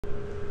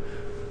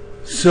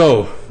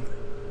So,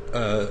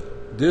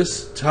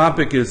 this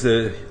topic is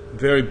a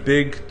very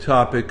big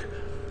topic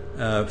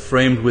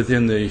framed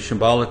within the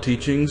Shambhala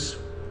teachings,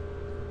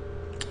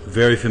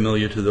 very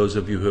familiar to those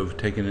of you who have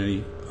taken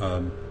any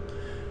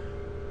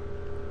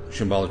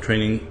Shambhala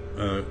training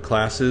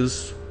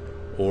classes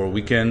or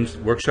weekend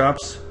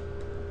workshops.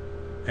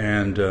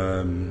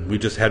 And we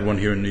just had one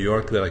here in New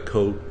York that I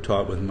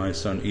co-taught with my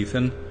son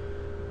Ethan,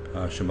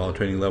 Shambhala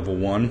Training Level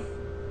 1,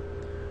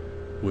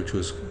 which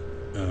was,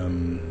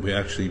 we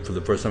actually, for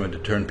the first time, had to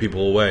turn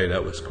people away.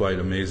 That was quite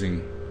an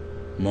amazing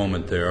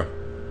moment there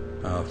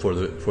for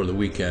the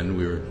weekend.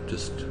 We were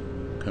just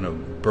kind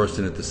of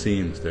bursting at the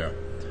seams there.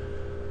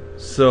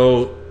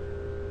 So,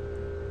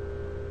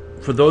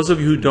 for those of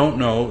you who don't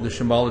know, the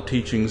Shambhala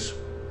teachings,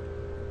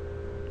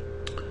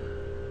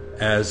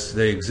 as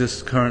they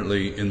exist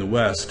currently in the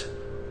West,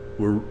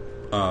 were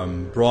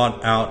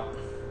brought out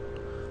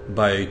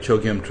by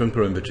Chögyam Trungpa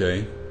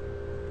Rinpoche,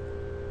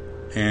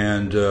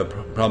 and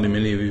probably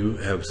many of you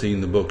have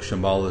seen the book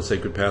Shambhala, The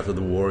Sacred Path of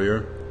the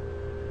Warrior,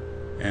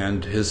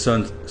 and his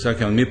son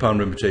Chögyam Trungpa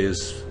Rinpoche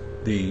is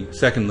the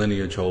second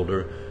lineage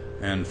holder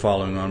and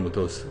following on with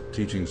those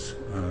teachings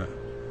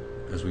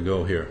as we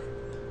go here.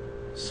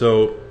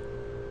 So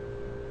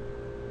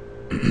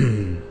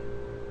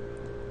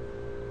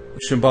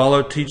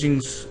Shambhala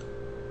teachings,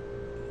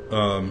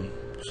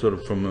 sort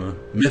of from a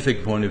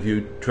mythic point of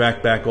view,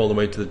 track back all the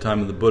way to the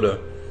time of the Buddha.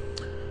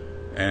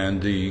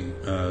 And the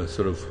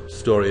sort of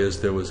story is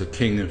there was a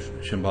king of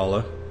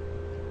Shambhala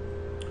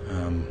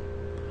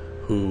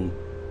who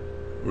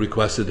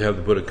requested to have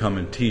the Buddha come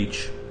and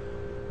teach.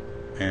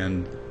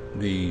 And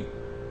the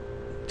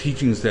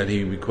teachings that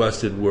he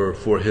requested were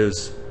for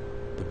the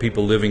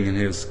people living in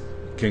his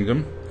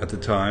kingdom at the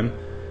time,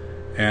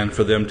 and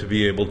for them to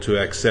be able to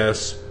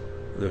access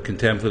the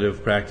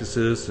contemplative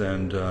practices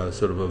and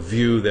sort of a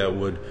view that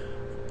would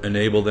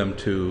enable them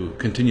to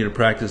continue to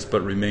practice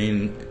but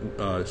remain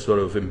sort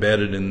of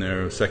embedded in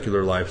their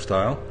secular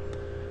lifestyle.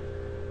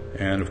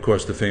 And of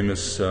course the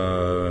famous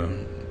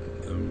line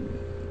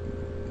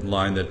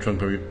that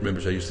Trungpa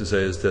Rinpoche used to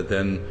say is that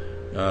then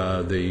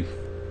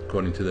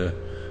according to the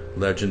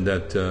legend,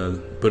 that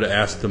Buddha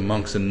asked the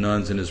monks and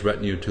nuns in his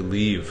retinue to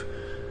leave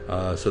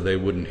so they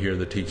wouldn't hear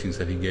the teachings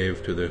that he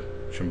gave to the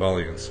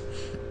Shambhalians,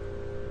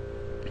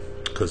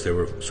 because they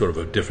were sort of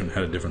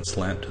had a different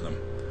slant to them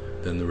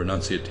than the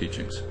renunciate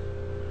teachings.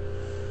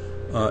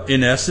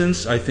 In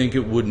essence, I think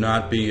it would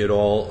not be at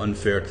all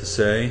unfair to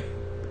say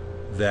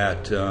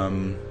that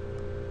the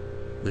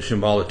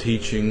Shambhala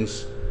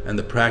teachings and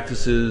the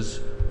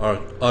practices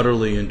are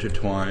utterly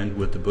intertwined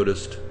with the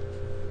Buddhist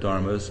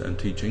dharmas and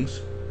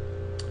teachings,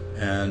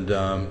 and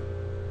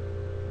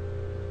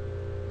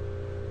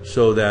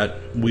so that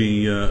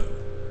we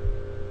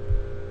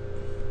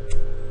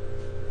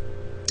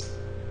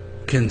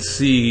can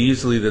see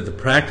easily that the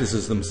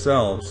practices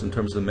themselves, in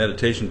terms of the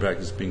meditation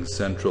practice being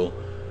central,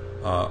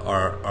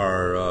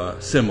 are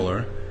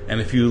similar.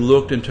 And if you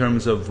looked in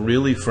terms of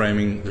really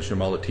framing the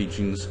Shambhala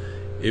teachings,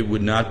 it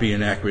would not be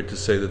inaccurate to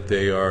say that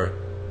they are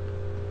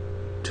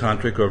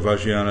tantric or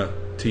Vajrayana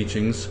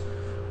teachings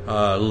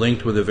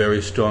linked with a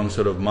very strong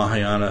sort of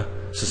Mahayana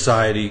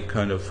society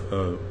kind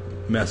of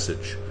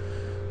message.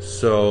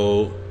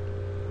 So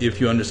if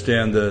you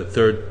understand the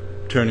third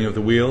turning of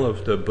the wheel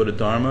of the Buddha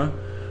Dharma,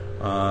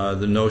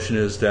 the notion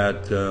is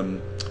that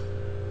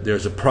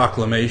there's a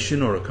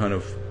proclamation or a kind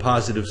of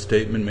positive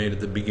statement made at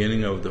the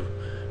beginning of the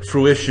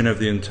fruition of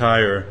the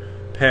entire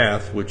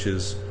path, which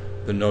is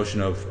the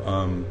notion of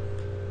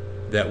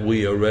that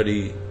we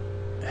already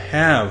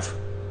have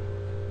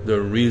the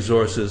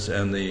resources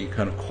and the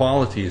kind of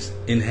qualities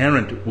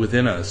inherent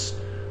within us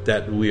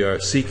that we are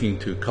seeking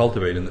to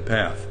cultivate in the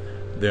path.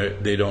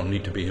 They don't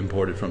need to be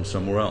imported from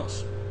somewhere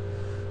else.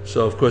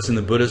 So, of course, in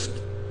the Buddhist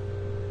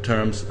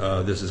terms,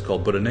 this is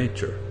called Buddha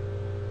nature,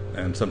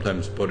 and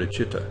sometimes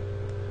bodhicitta,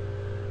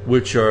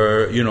 which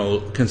are,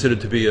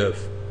 considered to be an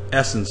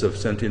essence of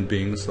sentient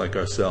beings like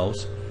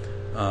ourselves,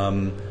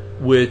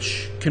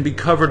 which can be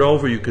covered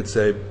over, you could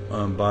say,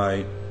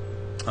 by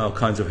all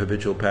kinds of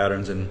habitual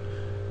patterns and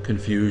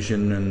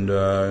confusion and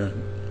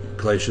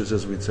kleshas,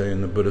 as we'd say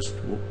in the Buddhist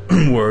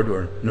word,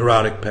 or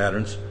neurotic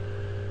patterns,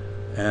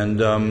 and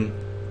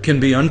can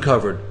be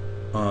uncovered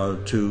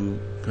to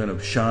kind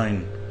of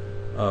shine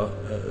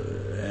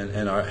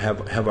and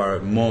have our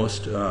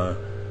most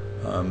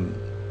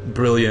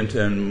brilliant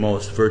and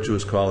most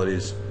virtuous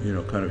qualities,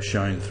 kind of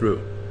shine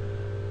through.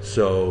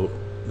 So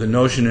the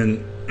notion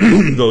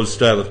in those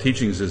style of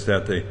teachings is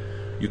that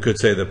you could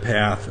say the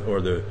path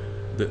or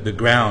the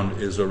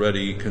ground is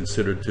already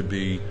considered to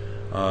be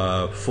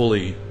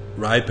fully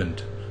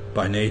ripened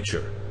by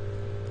nature.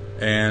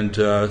 And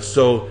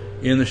so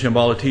in the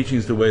Shambhala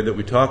teachings, the way that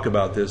we talk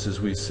about this is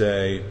we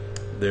say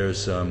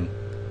there's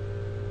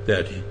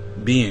that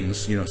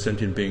beings,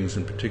 sentient beings,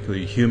 and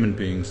particularly human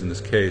beings in this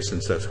case,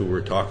 since that's who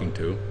we're talking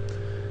to,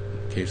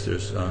 in case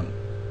there's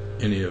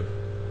any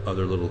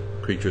other little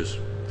creatures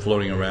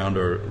floating around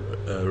or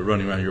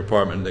running around your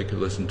apartment, they could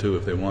listen to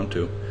if they want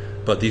to.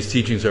 But these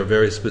teachings are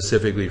very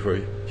specifically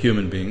for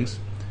human beings.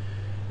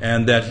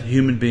 and that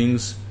human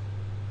beings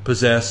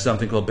possess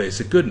something called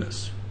basic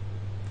goodness.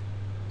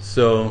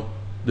 So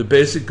the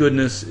basic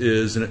goodness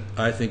is,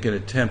 I think, an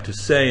attempt to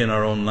say in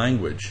our own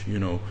language,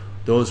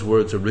 those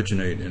words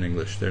originate in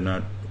English. They're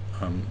not,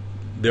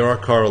 there are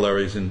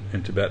corollaries in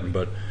Tibetan,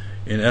 but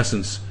in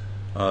essence,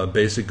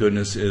 basic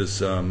goodness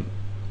is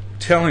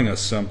telling us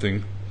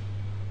something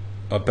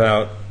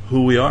about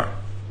who we are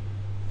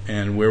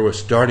and where we're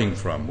starting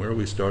from. Where are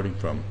we starting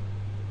from?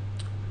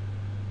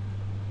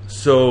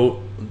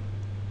 So,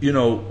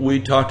 we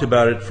talked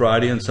about it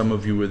Friday, and some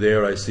of you were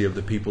there, I see, of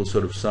the people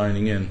sort of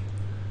signing in.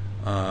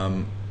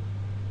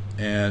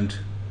 And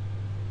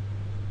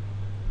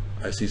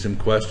I see some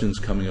questions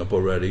coming up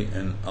already,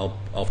 and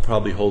I'll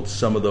probably hold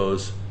some of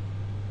those.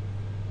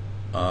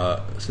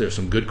 So there's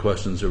some good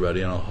questions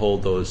already, and I'll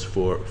hold those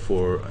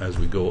for as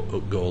we go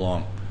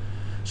along.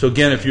 So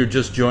again, if you're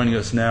just joining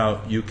us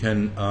now, you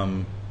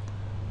can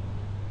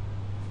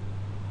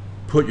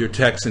put your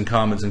texts and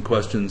comments and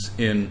questions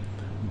in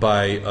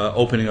by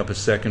opening up a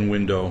second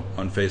window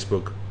on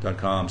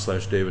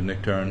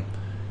facebook.com/DavidNickturn,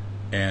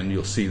 and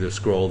you'll see the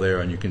scroll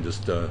there, and you can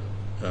just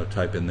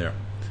type in there.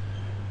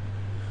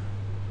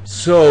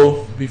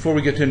 So before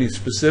we get to any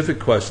specific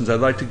questions,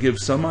 I'd like to give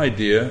some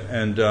idea,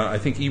 and I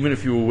think even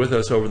if you were with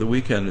us over the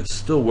weekend, it's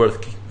still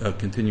worth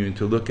continuing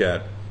to look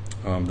at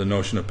the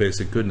notion of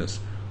basic goodness.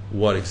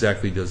 What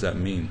exactly does that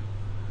mean?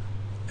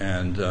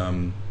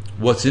 And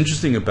what's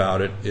interesting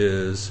about it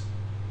is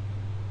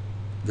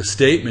the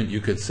statement,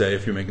 you could say,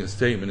 if you're making a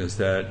statement, is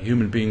that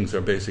human beings are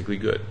basically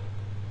good.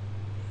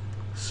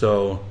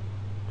 So,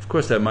 of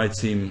course, that might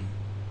seem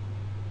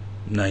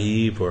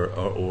naive or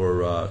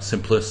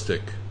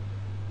simplistic.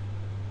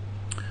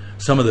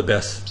 Some of the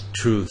best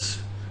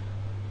truths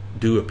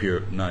do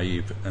appear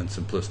naive and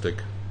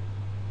simplistic.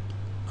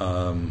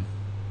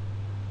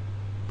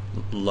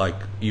 Like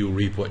you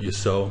reap what you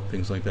sow,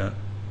 things like that.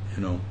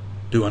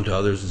 Do unto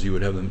others as you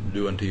would have them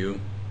do unto you.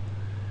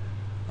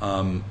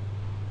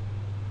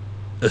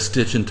 A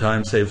stitch in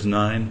time saves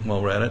 9 while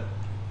we're at it.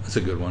 That's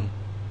a good one.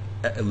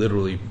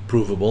 Literally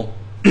provable.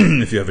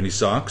 If you have any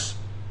socks,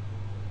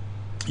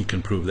 you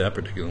can prove that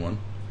particular one.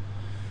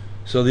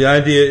 So the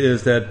idea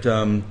is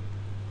that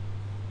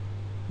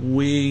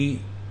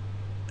we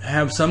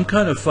have some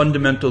kind of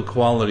fundamental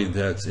quality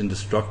that's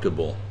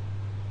indestructible.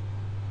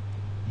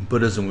 In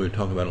Buddhism, we would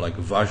talk about it like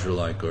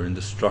Vajra-like or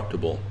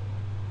indestructible.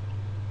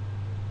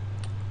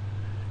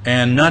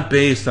 And not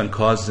based on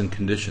causes and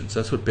conditions.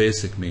 That's what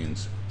basic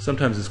means.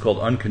 Sometimes it's called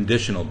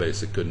unconditional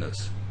basic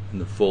goodness in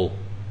the full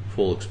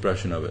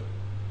expression of it.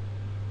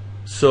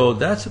 So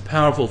that's a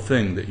powerful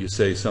thing, that you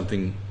say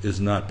something is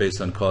not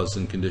based on causes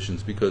and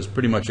conditions, because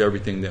pretty much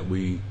everything that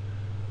we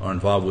are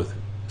involved with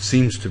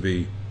seems to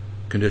be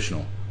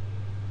conditional.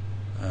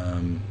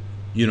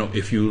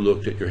 If you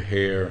looked at your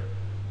hair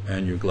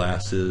and your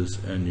glasses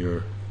and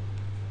your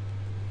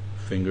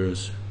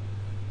fingers,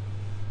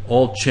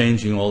 all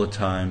changing all the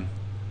time,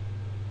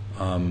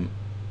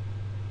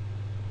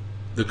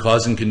 the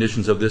cause and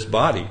conditions of this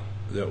body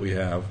that we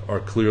have are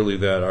clearly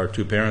that our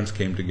two parents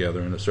came together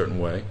in a certain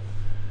way,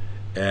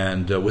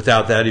 and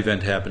without that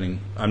event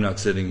happening, I'm not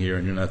sitting here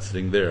and you're not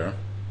sitting there.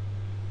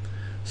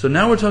 So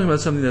now we're talking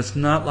about something that's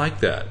not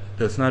like that,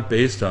 that's not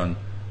based on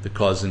the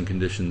cause and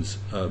conditions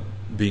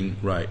being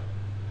right.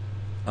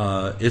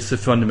 It's the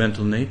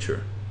fundamental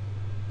nature,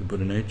 the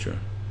Buddha nature,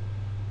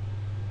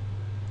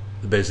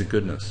 the basic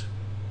goodness.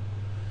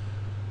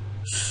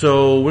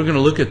 So we're going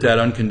to look at that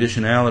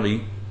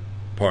unconditionality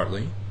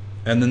partly,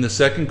 and then the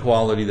second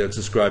quality that's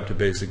ascribed to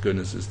basic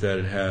goodness is that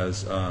it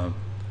has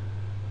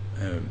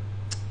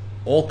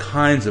all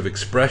kinds of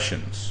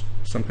expressions,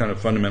 some kind of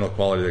fundamental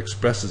quality that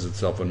expresses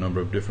itself a number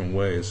of different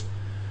ways.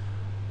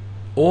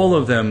 All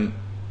of them,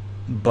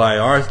 by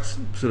our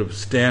sort of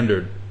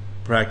standard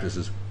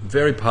practices,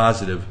 very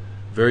positive,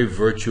 very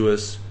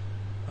virtuous,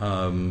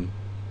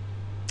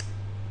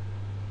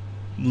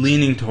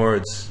 leaning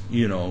towards,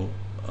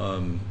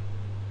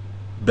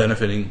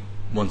 benefiting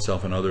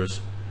oneself and others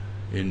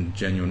in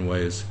genuine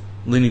ways,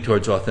 leaning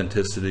towards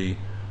authenticity,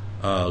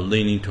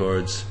 leaning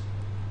towards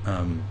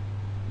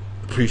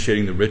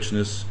appreciating the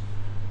richness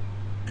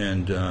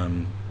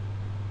and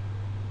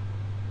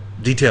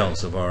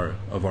details of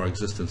our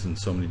existence in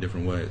so many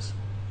different ways.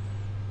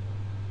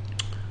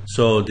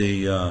 So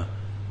the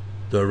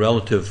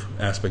relative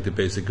aspect of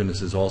basic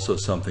goodness is also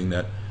something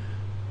that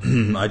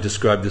I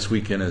described this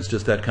weekend as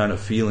just that kind of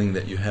feeling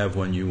that you have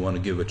when you want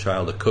to give a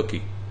child a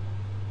cookie.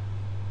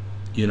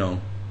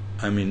 You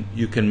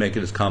can make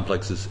it as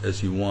complex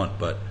as you want,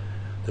 but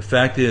the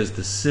fact is,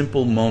 the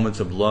simple moments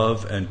of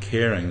love and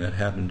caring that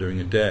happen during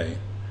a day,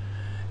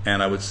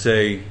 and I would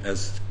say,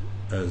 as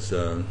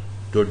Chögyam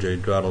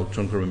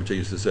Trungpa Rinpoche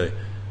used to say,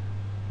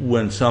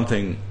 when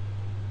something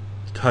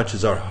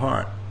touches our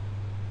heart,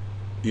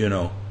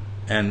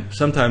 and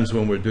sometimes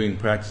when we're doing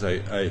practice,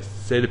 I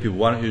say to people,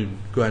 why don't you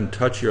go ahead and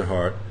touch your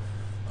heart,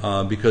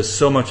 because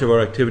so much of our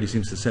activity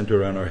seems to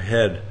center around our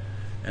head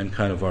and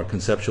kind of our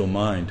conceptual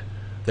mind,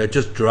 that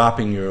just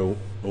dropping your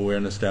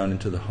awareness down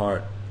into the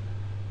heart.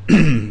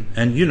 And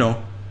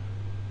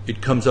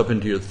it comes up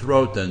into your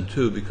throat then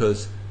too,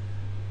 because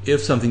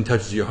if something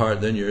touches your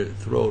heart, then your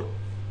throat,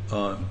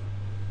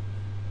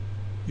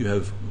 you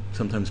have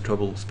sometimes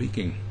trouble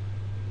speaking.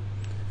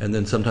 And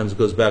then sometimes it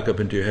goes back up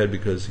into your head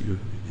because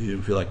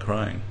you feel like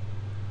crying.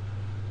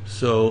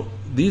 So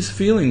these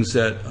feelings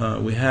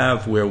that we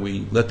have where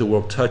we let the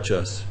world touch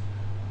us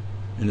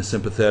in a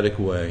sympathetic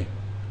way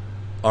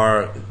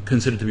are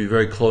considered to be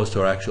very close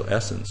to our actual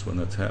essence when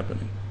that's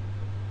happening.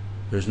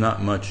 There's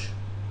not much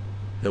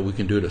that we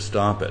can do to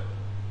stop it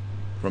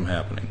from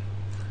happening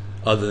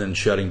other than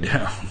shutting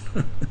down.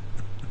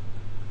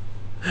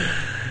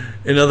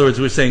 In other words,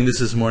 we're saying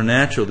this is more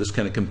natural, this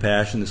kind of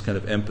compassion, this kind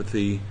of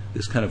empathy,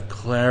 this kind of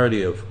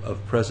clarity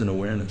of present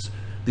awareness.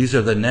 These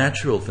are the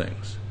natural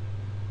things.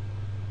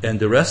 And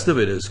the rest of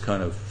it is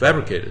kind of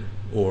fabricated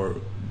or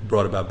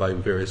brought about by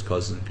various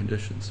causes and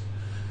conditions.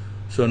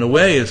 So in a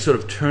way, it's sort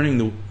of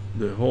turning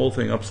the whole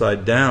thing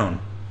upside down,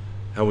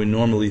 how we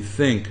normally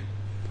think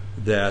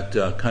that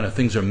kind of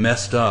things are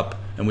messed up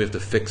and we have to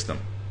fix them.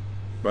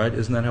 Right?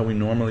 Isn't that how we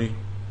normally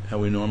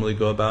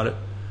go about it?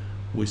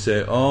 We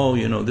say, oh,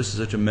 this is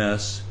such a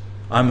mess,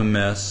 I'm a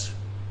mess,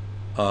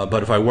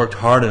 but if I worked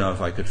hard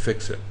enough, I could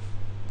fix it,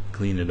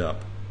 clean it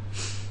up.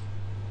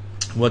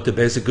 What the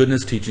basic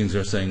goodness teachings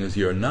are saying is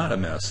you're not a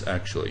mess,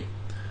 actually.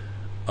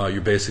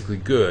 You're basically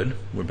good,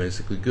 we're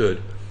basically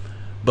good,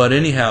 but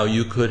anyhow,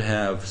 you could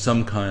have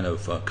some kind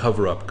of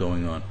cover-up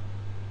going on,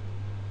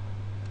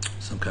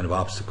 some kind of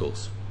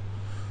obstacles.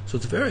 So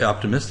it's very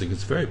optimistic,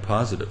 it's very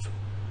positive.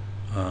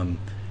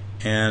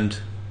 And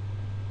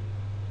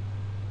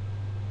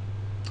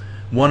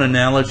one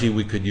analogy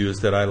we could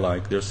use that I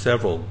like, there's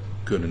several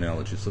good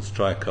analogies. Let's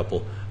try a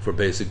couple for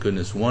basic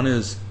goodness. One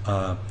is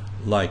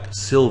like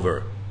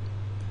silver.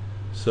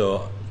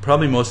 So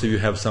probably most of you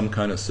have some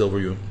kind of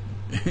silver.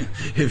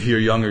 If you're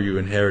younger, you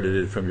inherited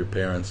it from your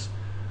parents.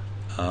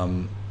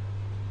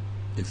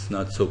 It's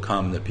not so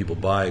common that people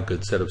buy a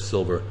good set of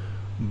silver,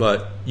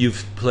 but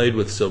you've played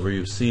with silver,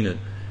 you've seen it.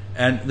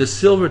 And the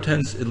silver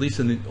tends, at least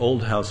in the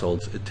old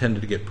households, it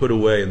tended to get put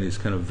away in these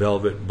kind of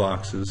velvet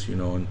boxes,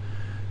 and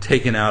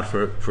taken out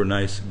for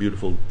nice,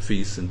 beautiful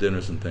feasts and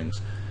dinners and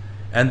things.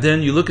 And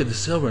then you look at the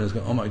silver and it's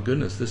going, oh my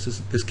goodness,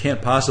 this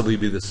can't possibly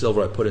be the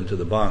silver I put into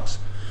the box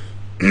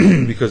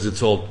because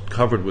it's all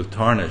covered with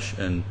tarnish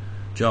and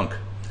junk.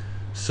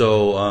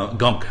 So,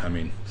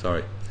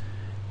 sorry.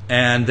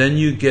 And then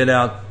you get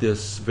out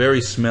this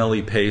very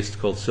smelly paste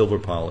called silver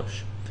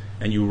polish.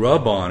 And you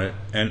rub on it,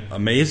 and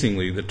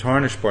amazingly, the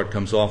tarnish part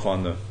comes off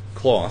on the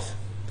cloth,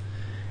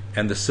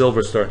 and the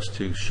silver starts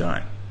to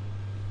shine,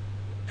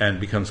 and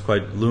becomes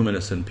quite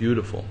luminous and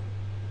beautiful.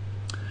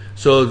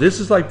 So this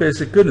is like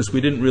basic goodness. We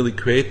didn't really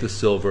create the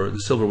silver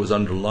was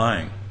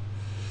underlying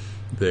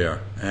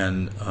there,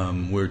 and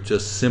we're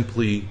just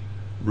simply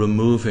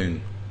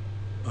removing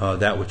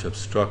that which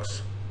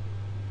obstructs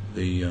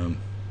the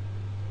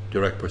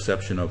direct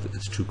perception of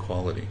its true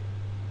quality.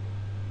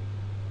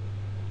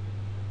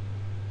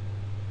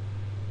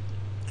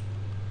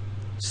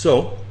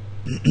 So,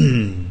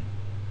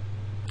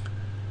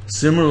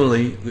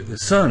 similarly, the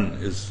sun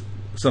is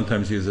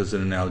sometimes used as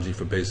an analogy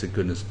for basic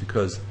goodness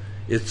because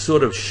it's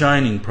sort of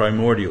shining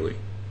primordially.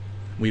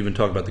 We even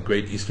talk about the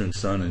great eastern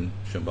sun in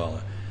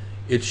Shambhala.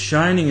 It's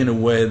shining in a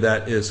way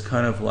that is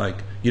kind of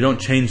like you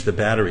don't change the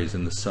batteries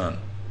in the sun,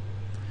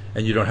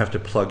 and you don't have to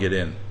plug it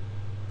in.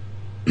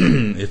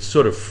 It's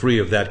sort of free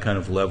of that kind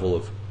of level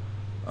of,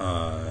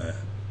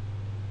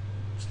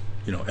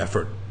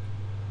 effort,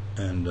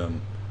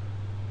 and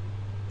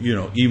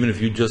even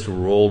if you just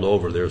rolled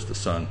over, there's the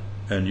sun,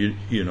 and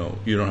you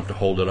don't have to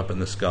hold it up in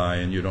the sky,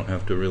 and you don't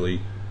have to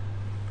really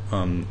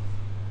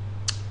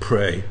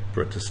pray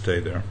for it to stay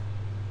there.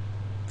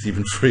 It's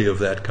even free of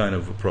that kind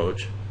of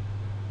approach.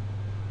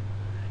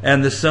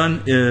 And the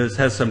sun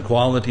has some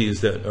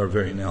qualities that are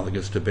very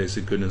analogous to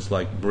basic goodness,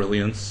 like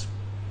brilliance,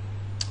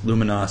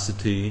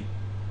 luminosity,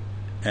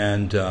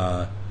 and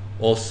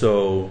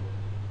also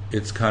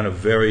it's kind of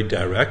very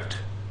direct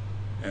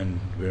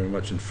and very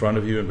much in front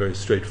of you and very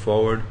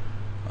straightforward.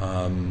 It's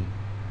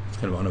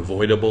kind of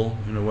unavoidable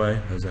in a way,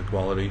 has that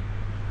quality.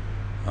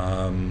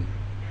 And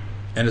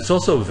it's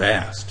also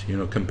vast,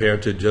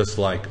 compared to just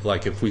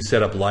like if we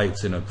set up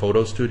lights in a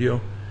photo studio,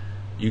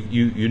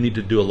 you need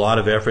to do a lot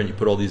of effort and you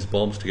put all these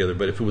bulbs together.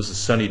 But if it was a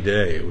sunny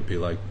day, it would be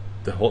like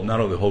not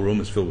only the whole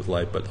room is filled with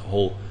light, but the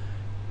whole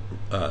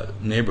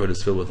neighborhood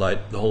is filled with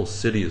light, the whole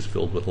city is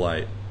filled with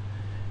light.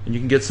 And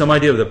you can get some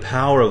idea of the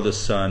power of the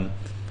sun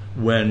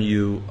when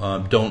you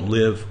don't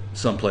live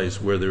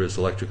someplace where there is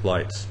electric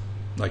lights,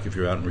 like if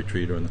you're out in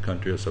retreat or in the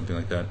country or something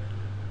like that.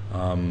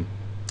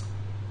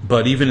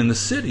 But even in the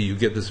city, you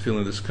get this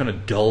feeling, this kind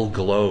of dull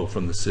glow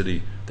from the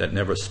city that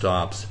never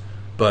stops.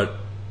 But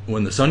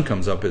when the sun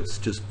comes up, it's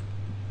just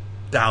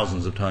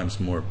thousands of times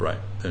more bright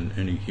than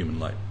any human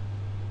light.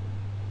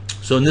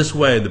 So in this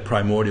way, the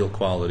primordial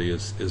quality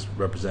is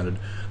represented,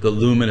 the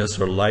luminous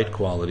or light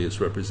quality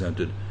is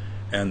represented,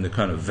 and the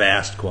kind of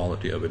vast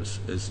quality of it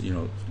is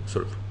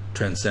sort of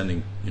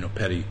transcending,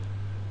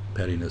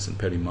 pettiness and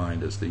petty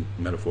mind as the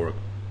metaphoric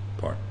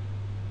part.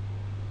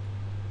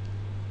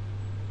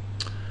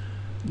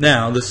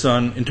 Now, the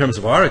sun, in terms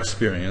of our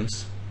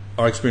experience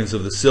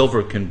of the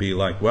silver can be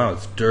like, wow,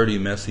 it's dirty,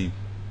 messy,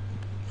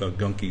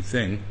 gunky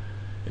thing,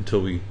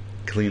 until we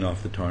clean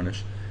off the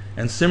tarnish.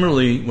 And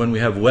similarly, when we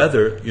have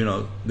weather,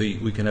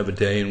 we can have a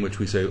day in which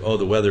we say, oh,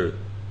 the weather,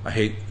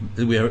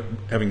 we're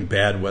having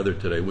bad weather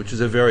today, which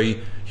is a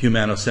very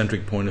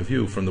humanocentric point of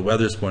view. From the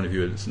weather's point of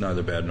view, it's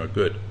neither bad nor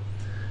good.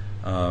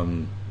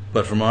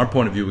 But from our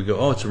point of view, we go,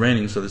 oh, it's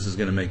raining, so this is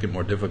going to make it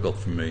more difficult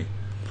for me.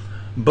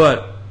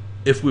 But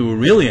if we were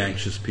really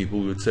anxious people,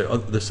 we would say, oh,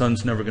 the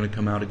sun's never going to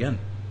come out again.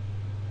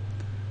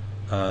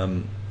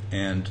 And,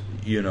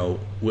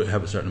 we'd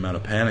have a certain amount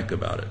of panic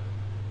about it.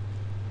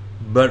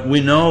 But we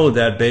know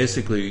that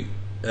basically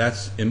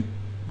that's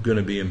going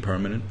to be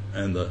impermanent,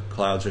 and the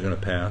clouds are going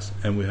to pass,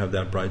 and we have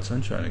that bright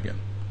sunshine again.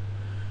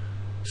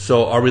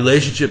 So our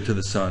relationship to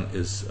the sun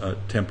is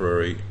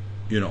temporary,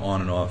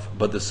 on and off.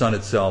 But the sun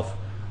itself,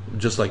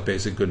 just like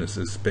basic goodness,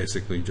 is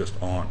basically just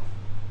on.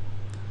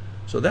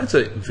 So that's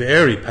a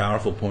very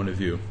powerful point of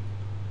view.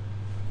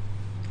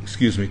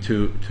 Excuse me,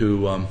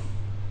 to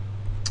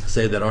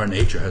say that our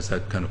nature has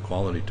that kind of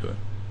quality to it.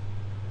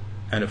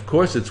 And of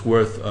course, it's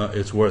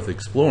worth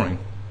exploring.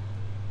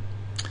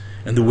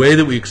 And the way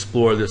that we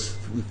explore this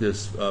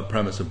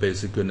premise of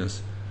basic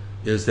goodness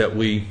is that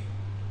we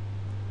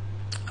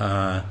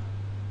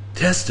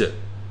test it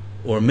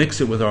or mix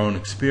it with our own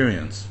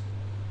experience.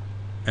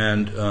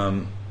 And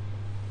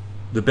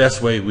the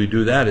best way we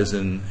do that is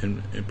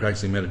in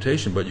practicing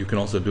meditation, but you can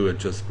also do it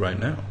just right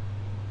now.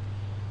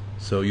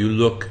 So you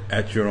look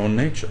at your own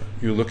nature,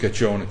 you look at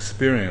your own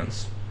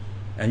experience,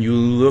 and you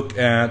look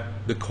at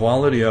the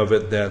quality of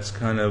it that's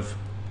kind of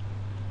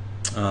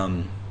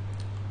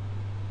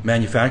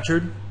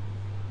manufactured,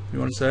 you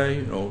want to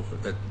say,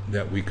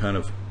 that we kind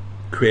of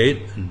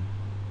create and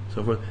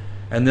so forth.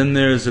 And then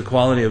there's a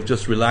quality of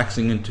just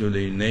relaxing into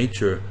the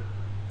nature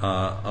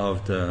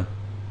of the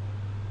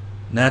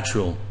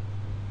natural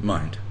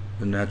mind,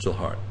 the natural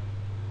heart.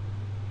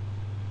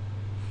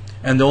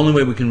 And the only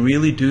way we can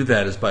really do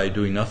that is by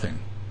doing nothing,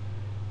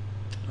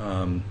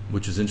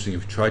 which is interesting.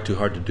 If you try too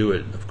hard to do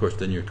it, of course,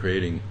 then you're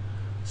creating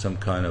some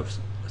kind of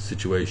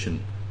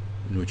situation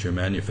in which you're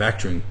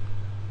manufacturing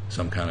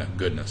some kind of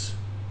goodness.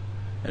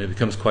 And it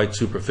becomes quite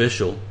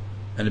superficial,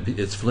 and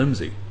it's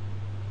flimsy.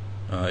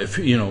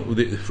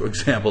 For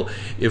example,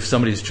 if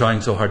somebody's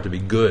trying so hard to be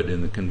good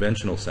in the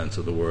conventional sense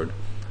of the word,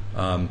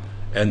 and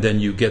then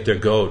you get their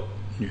goat,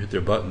 you hit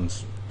their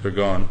buttons, they're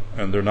gone,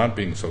 and they're not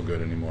being so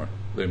good anymore.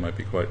 They might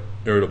be quite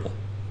irritable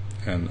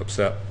and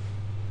upset.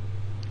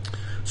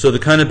 So the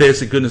kind of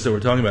basic goodness that we're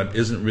talking about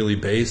isn't really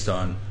based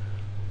on,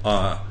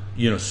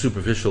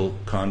 superficial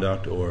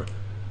conduct or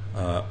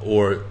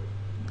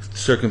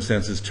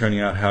circumstances turning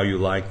out how you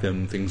like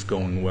them, things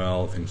going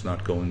well, things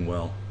not going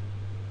well.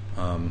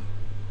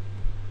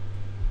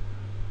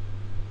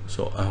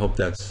 So I hope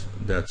that's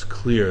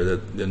clear,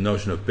 that the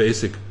notion of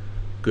basic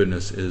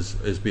goodness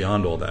is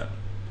beyond all that.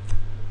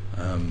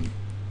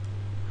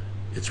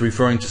 It's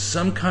referring to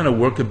some kind of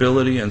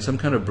workability and some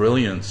kind of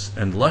brilliance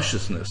and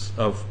lusciousness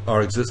of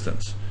our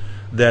existence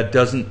that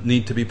doesn't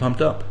need to be pumped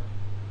up.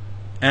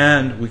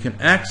 And we can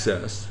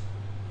access,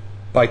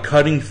 by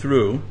cutting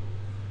through,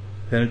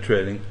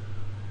 penetrating,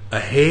 a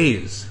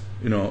haze,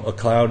 a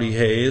cloudy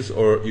haze,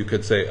 or you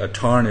could say a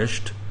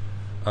tarnished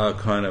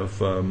kind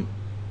of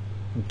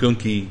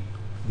gunky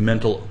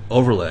mental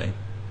overlay.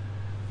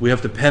 We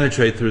have to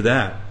penetrate through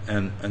that,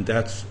 and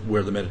that's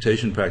where the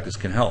meditation practice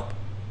can help.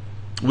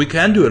 We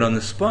can do it on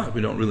the spot. We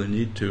don't really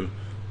need to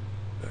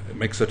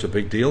make such a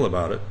big deal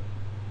about it.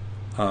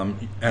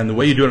 And the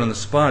way you do it on the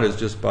spot is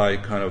just by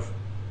kind of,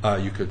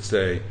 you could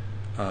say,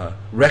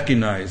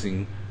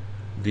 recognizing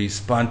the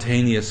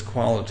spontaneous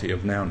quality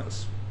of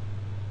nowness.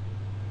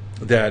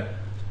 That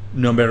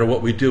no matter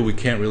what we do, we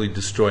can't really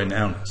destroy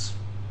nowness.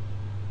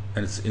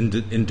 And it's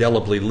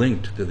indelibly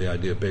linked to the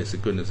idea of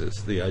basic goodness.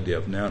 It's the idea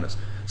of nowness.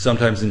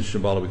 Sometimes in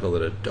Shambhala we call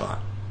it a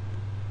dot,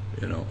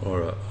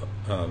 or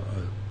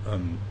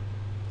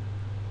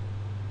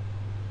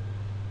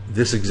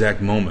this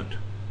exact moment,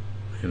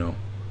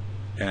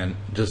 and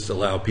just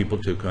allow people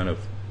to kind of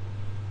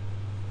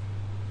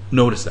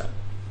notice that.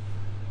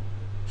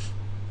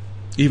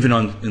 Even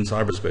in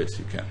cyberspace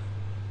you can.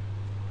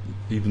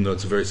 Even though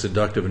it's a very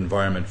seductive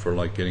environment for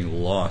like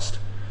getting lost,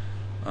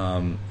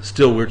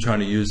 still we're trying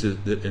to use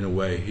it in a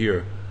way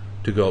here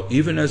to go,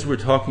 even as we're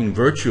talking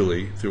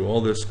virtually through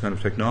all this kind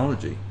of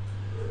technology,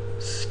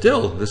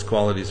 still this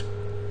quality is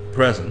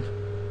present,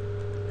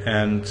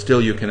 and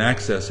still you can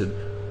access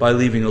it by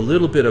leaving a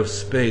little bit of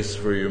space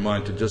for your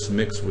mind to just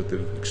mix with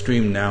the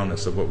extreme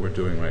nowness of what we're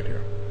doing right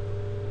here.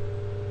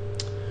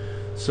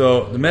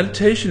 So the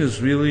meditation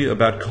is really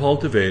about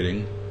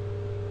cultivating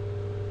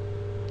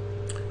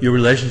your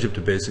relationship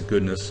to basic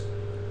goodness,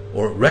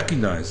 or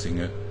recognizing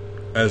it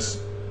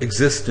as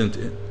existent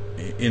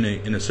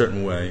in a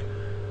certain way,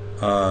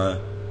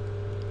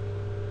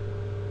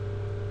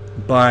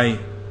 by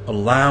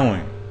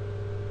allowing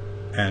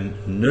and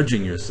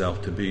nudging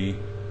yourself to be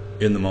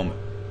in the moment.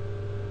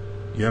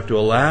 You have to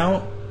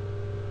allow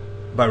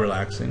by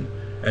relaxing,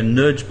 and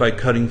nudge by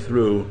cutting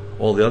through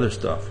all the other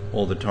stuff,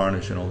 all the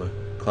tarnish and all the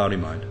cloudy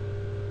mind.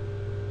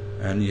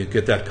 And you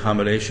get that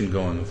combination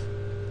going of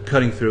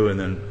cutting through and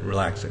then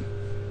relaxing.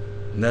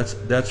 And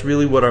that's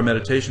really what our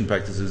meditation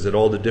practice is, at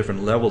all the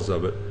different levels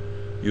of it.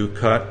 You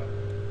cut,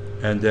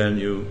 and then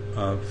you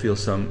feel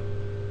some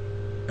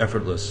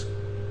effortless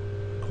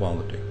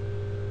quality.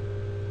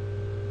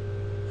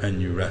 And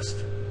you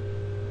rest.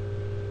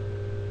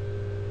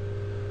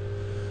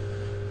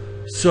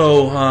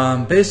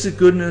 So, basic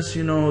goodness,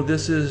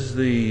 this is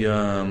the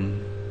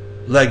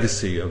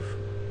legacy of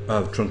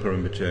Trungpa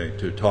Rinpoche,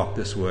 to talk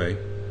this way.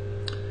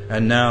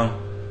 And now,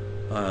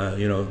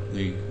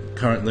 the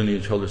current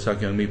lineage holder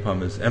Chögyam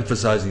Trungpa is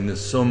emphasizing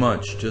this so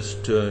much,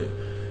 just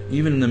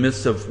even in the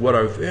midst of what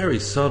are very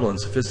subtle and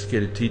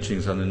sophisticated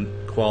teachings on the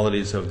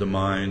qualities of the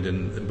mind,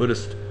 and the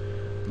Buddhist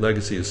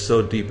legacy is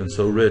so deep and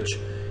so rich.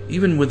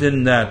 Even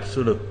within that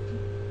sort of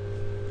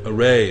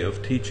array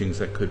of teachings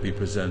that could be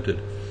presented,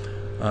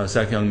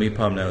 Chögyam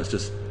Trungpa now is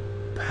just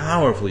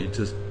powerfully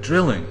just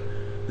drilling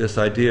this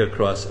idea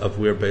across of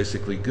we're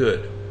basically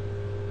good.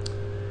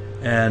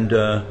 And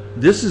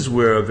this is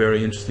where a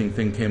very interesting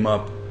thing came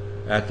up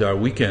at our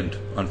weekend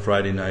on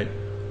Friday night,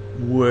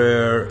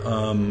 where,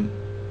 and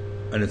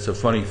it's a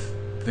funny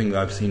thing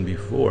I've seen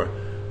before,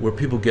 where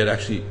people get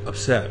actually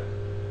upset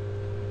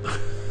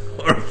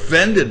or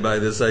offended by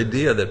this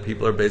idea that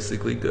people are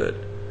basically good.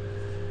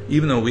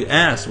 Even though we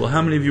asked, well,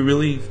 how many of you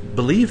really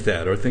believe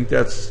that or think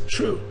that's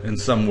true in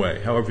some way,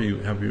 however you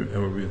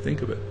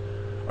think of it?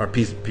 Are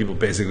people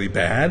basically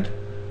bad?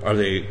 Are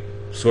they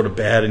sort of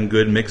bad and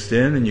good mixed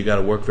in, and you got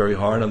to work very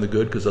hard on the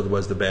good because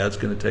otherwise the bad's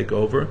going to take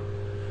over?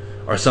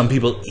 Are some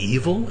people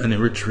evil and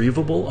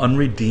irretrievable,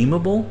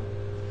 unredeemable?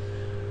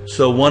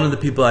 So one of the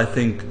people, I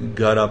think,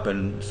 got up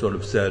and sort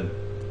of said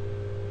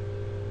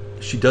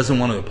she doesn't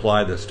want to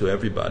apply this to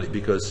everybody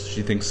because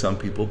she thinks some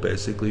people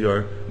basically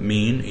are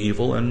mean,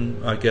 evil,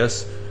 and I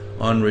guess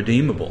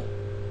unredeemable.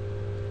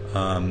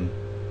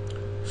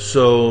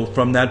 So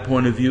from that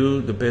point of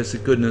view, the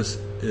basic goodness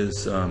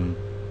is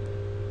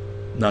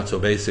not so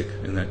basic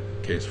in that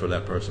case for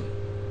that person.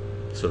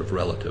 It's sort of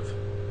relative.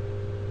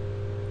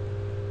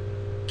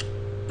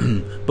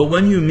 But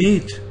when you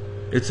meet,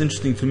 it's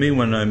interesting to me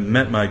when I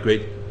met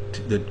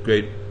the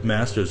great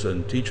masters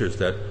and teachers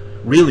that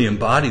really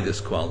embody this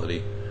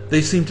quality,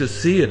 they seem to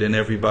see it in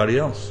everybody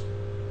else.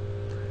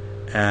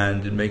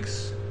 And it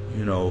makes,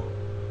 you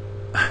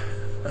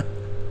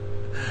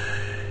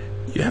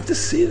have to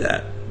see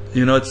that.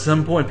 At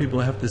some point people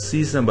have to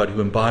see somebody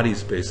who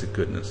embodies basic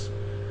goodness.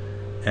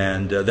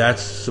 And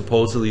that's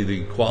supposedly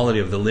the quality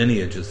of the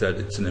lineage, is that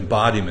it's an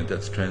embodiment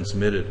that's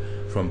transmitted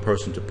from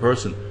person to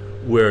person,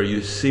 where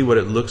you see what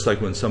it looks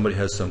like when somebody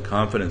has some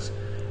confidence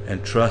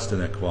and trust in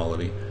that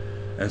quality.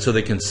 And so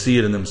they can see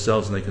it in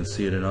themselves and they can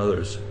see it in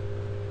others.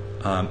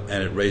 And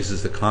it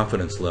raises the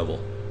confidence level.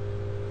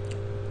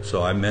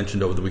 So I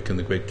mentioned over the weekend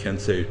the great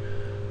Kensei,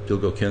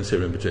 Dilgo Kensei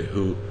Rinpoche,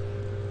 who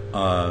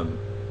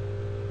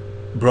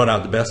brought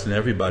out the best in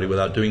everybody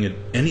without doing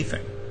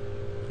anything,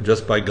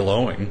 just by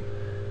glowing.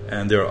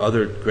 And there are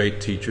other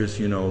great teachers.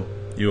 You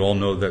all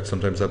know that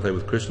sometimes I play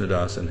with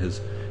Krishnadas, and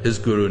his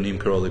guru Neem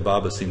Karoli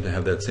Baba seemed to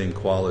have that same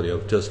quality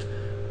of just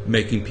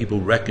making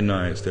people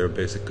recognize their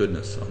basic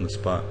goodness on the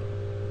spot.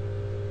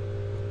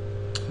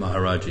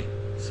 Maharaji.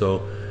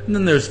 So, and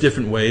then there's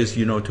different ways,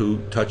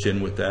 to touch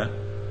in with that.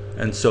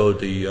 And so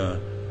the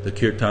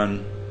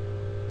kirtan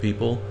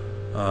people,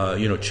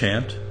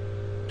 chant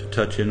to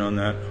touch in on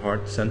that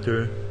heart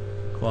center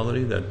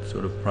quality, that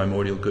sort of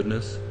primordial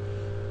goodness.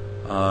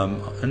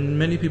 And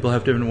many people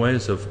have different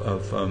ways of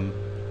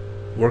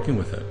working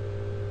with it,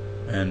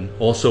 and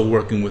also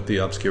working with the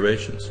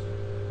obscurations,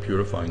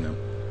 purifying them,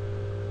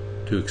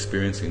 to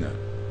experiencing that.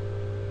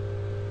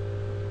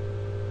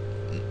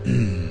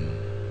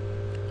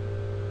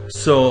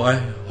 So I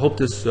hope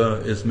this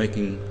is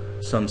making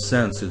some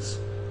sense. It's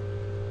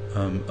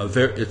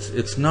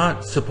it's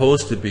not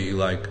supposed to be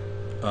like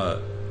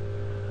a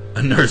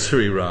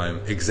nursery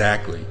rhyme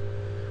exactly,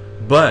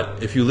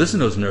 but if you listen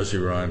to those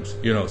nursery rhymes,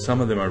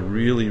 some of them are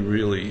really,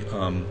 really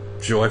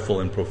joyful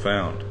and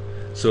profound.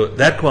 So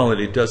that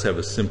quality does have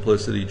a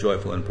simplicity,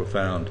 joyful and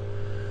profound.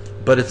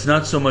 But it's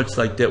not so much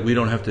like that we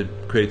don't have to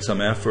create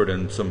some effort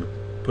and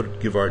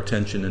give our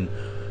attention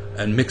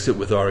and mix it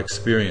with our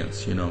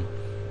experience,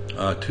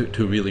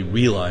 to really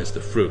realize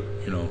the fruit.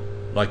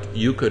 Like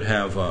you could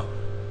have a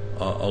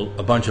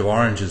bunch of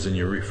oranges in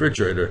your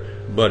refrigerator,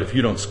 but if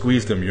you don't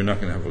squeeze them, you're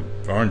not going to have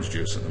orange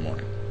juice in the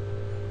morning.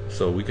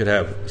 So we could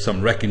have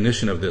some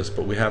recognition of this,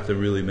 but we have to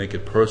really make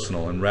it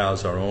personal and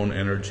rouse our own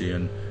energy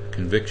and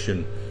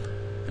conviction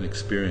and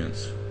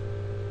experience.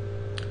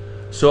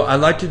 So I'd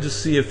like to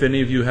just see if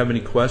any of you have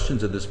any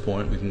questions at this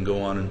point. We can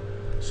go on and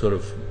sort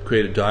of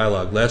create a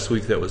dialogue. Last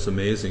week that was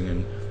amazing,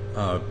 and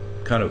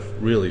kind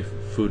of really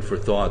food for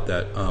thought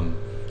that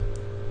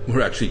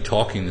we're actually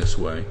talking this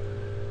way.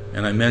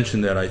 And I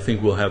mentioned that I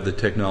think we'll have the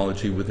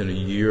technology within a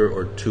year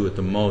or two at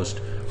the most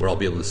where I'll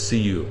be able to see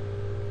you.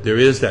 There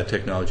is that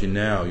technology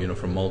now,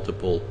 for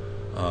multiple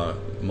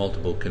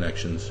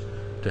connections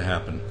to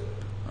happen.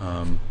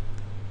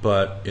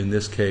 but in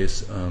this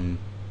case,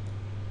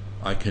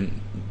 I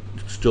can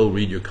still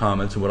read your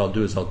comments, and what I'll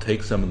do is I'll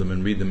take some of them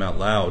and read them out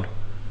loud.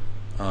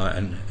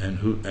 And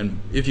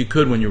if you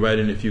could, when you write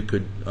in, if you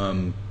could,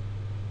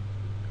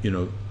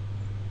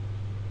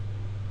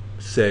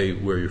 say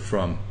where you're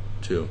from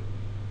too.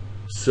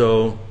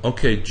 So,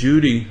 okay,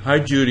 Judy. Hi,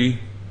 Judy.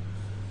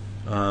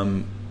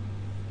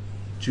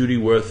 Judy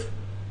Worth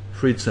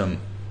Friedsam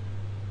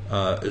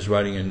is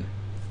writing in,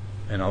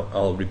 and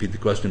I'll repeat the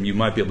question. You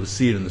might be able to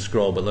see it in the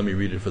scroll, but let me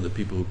read it for the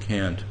people who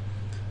can't.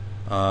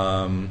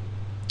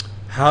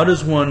 How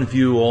does one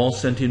view all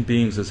sentient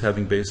beings as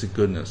having basic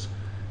goodness?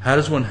 How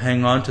does one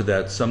hang on to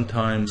that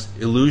sometimes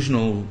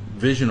illusional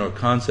vision or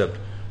concept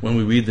when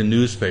we read the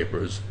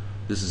newspapers?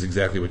 This is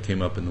exactly what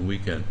came up in the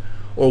weekend.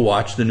 Or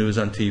watch the news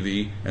on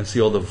TV and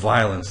see all the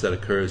violence that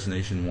occurs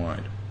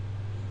nationwide.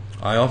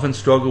 I often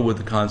struggle with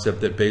the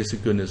concept that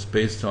basic goodness,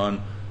 based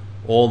on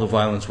all the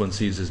violence one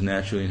sees, is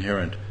naturally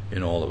inherent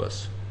in all of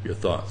us. Your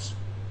thoughts?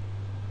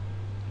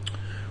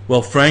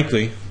 Well,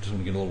 frankly, just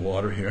want to get a little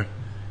water here.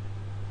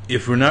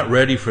 If we're not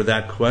ready for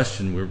that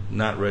question, we're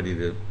not ready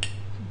to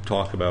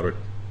talk about or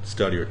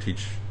study or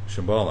teach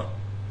Shambhala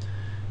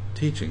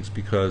teachings,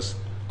 because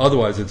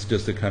otherwise it's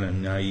just a kind of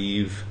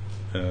naive,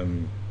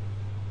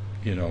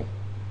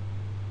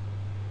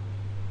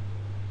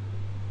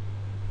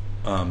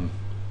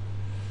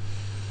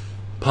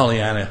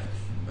 Pollyanna,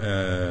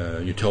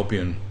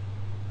 utopian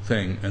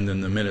thing, and then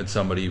the minute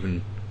somebody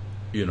even,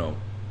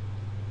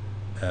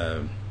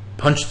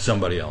 punched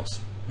somebody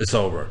else, it's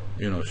over.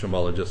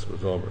 Shambhala just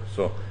was over.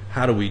 So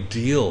how do we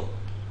deal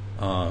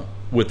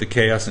with the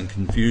chaos and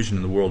confusion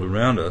in the world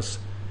around us?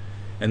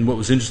 And what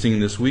was interesting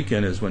this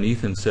weekend is when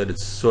Ethan said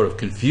it's sort of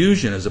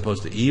confusion as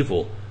opposed to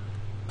evil.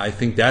 I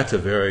think that's a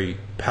very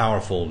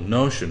powerful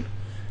notion.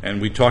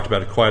 And we talked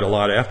about it quite a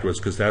lot afterwards,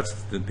 because that's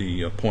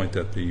the point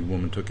that the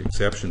woman took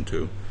exception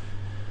to.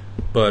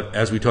 But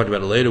as we talked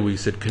about it later, we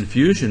said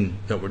confusion,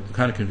 the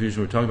kind of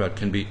confusion we're talking about,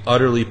 can be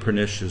utterly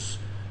pernicious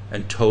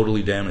and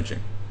totally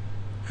damaging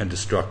and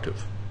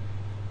destructive,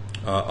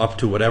 up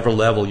to whatever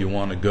level you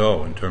want to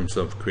go in terms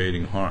of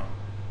creating harm.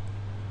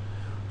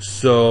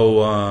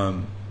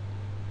 So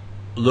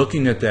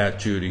looking at that,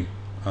 Judy,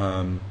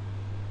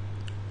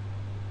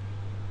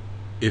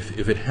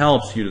 if it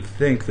helps you to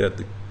think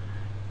that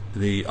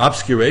the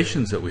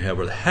obscurations that we have,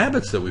 or the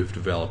habits that we've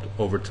developed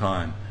over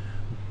time,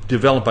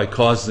 developed by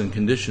causes and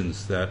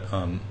conditions that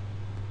are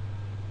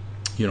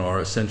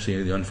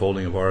essentially the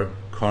unfolding of our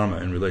karma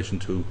in relation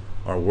to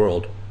our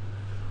world,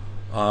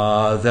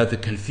 that the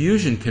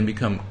confusion can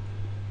become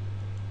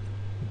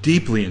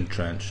deeply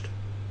entrenched,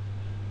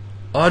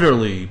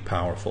 utterly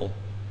powerful,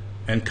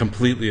 and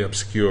completely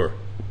obscure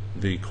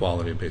the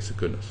quality of basic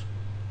goodness.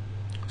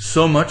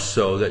 So much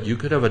so that you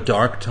could have a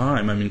dark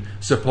time. I mean,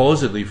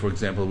 supposedly, for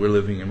example, we're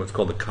living in what's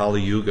called the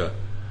Kali Yuga,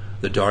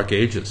 the Dark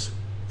Ages.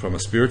 From a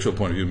spiritual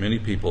point of view, many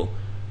people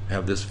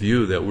have this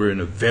view that we're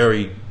in a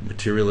very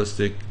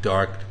materialistic,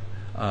 dark,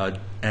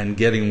 and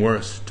getting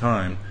worse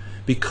time,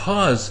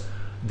 because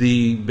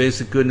the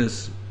basic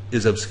goodness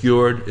is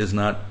obscured, is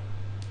not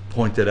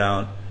pointed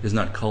out, is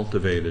not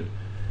cultivated.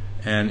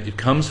 And it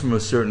comes from a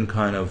certain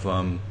kind of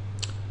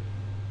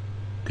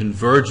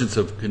convergence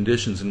of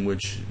conditions in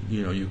which,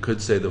 you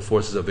could say the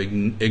forces of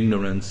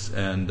ignorance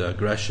and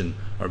aggression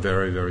are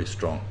very, very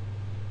strong.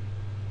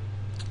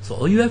 So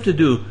all you have to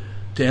do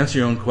to answer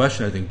your own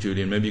question, I think,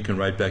 Judy, and maybe you can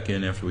write back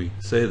in after we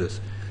say this,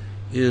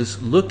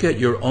 is look at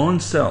your own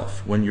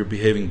self when you're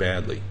behaving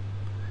badly,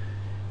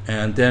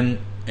 and then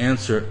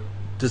answer,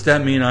 does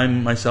that mean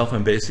I'm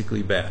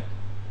basically bad?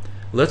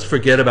 Let's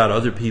forget about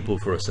other people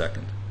for a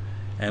second,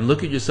 and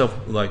look at yourself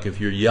like if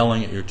you're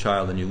yelling at your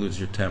child and you lose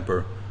your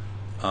temper,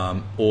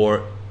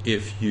 or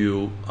if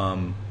you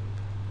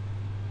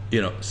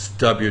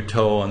stub your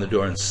toe on the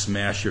door and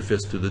smash your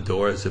fist through the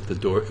door as if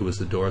it was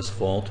the door's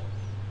fault.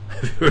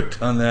 Have you ever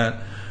done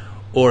that?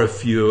 Or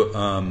if you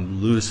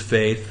lose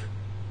faith,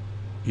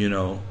 in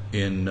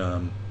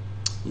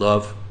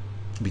love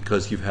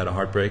because you've had a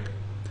heartbreak.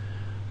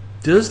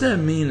 Does that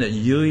mean that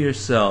you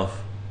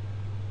yourself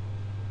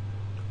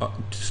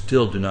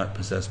still do not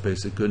possess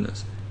basic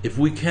goodness? If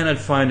we cannot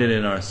find it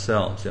in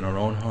ourselves, in our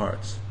own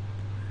hearts,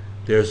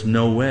 there's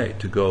no way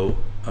to go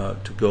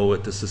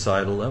at the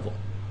societal level.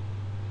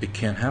 It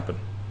can't happen.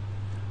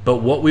 But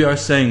what we are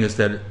saying is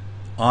that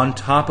on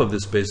top of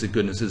this basic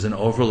goodness is an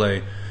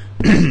overlay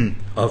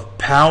of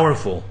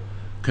powerful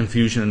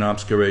confusion and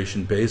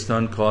obscuration based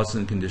on cause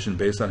and condition,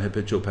 based on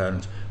habitual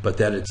patterns, but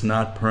that it's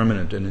not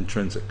permanent and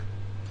intrinsic.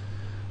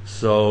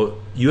 So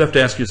you have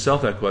to ask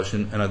yourself that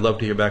question, and I'd love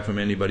to hear back from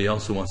anybody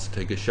else who wants to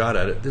take a shot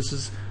at it. This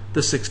is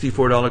the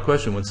 $64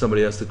 question. When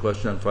somebody asked the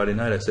question on Friday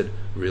night, I said,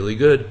 really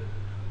good.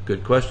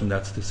 Good question.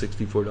 That's the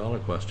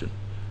 $64 question.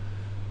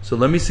 So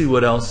let me see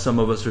what else some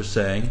of us are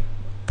saying.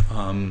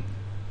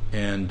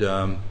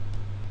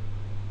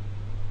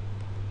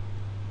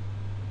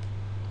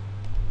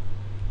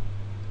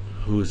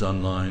 Who's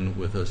online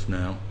with us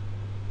now?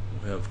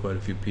 We have quite a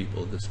few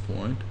people at this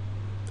point.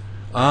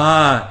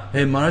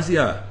 Hey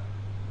Marzia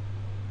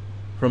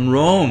from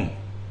Rome.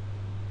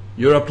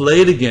 You're up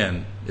late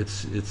again.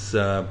 It's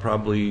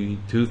probably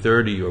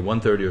 2:30 or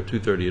 1:30 or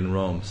 2:30 in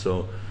Rome.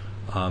 So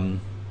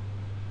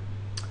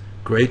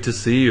great to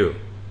see you.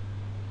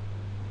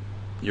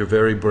 You're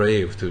very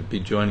brave to be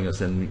joining us,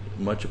 and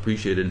much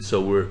appreciated. And so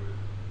we're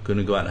going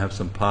to go out and have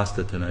some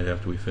pasta tonight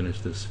after we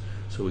finish this,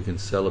 so we can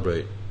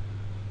celebrate.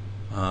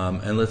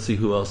 And let's see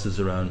who else is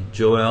around.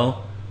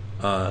 Joelle.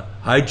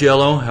 Hi,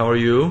 Jello. How are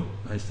you?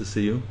 Nice to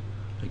see you.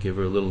 I gave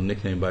her a little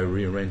nickname by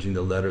rearranging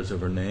the letters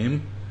of her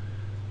name.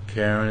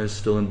 Karen is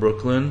still in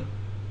Brooklyn.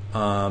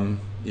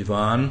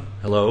 Yvonne,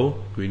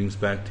 hello. Greetings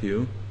back to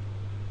you.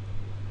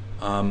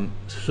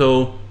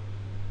 So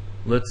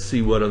let's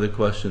see what other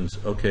questions.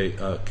 Okay,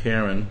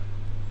 Karen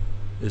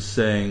is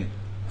saying,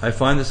 I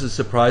find this a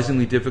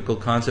surprisingly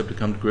difficult concept to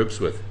come to grips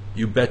with.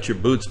 You bet your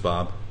boots,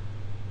 Bob.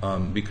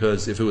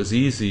 Because if it was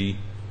easy,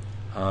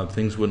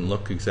 things wouldn't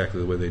look exactly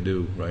the way they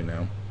do right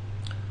now.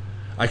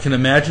 I can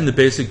imagine the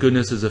basic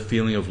goodness as a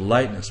feeling of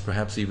lightness,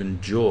 perhaps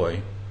even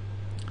joy.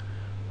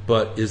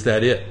 But is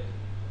that it?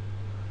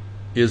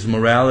 Is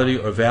morality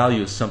or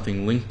values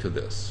something linked to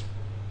this?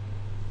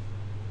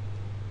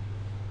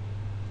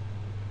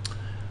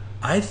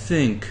 I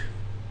think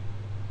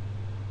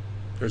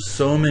there's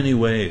so many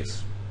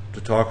ways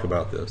to talk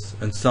about this,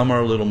 and some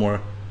are a little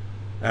more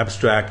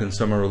abstract and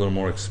some are a little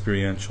more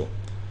experiential.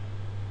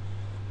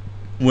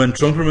 When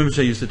Trungpa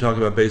Rinpoche used to talk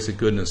about basic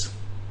goodness,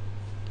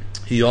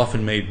 he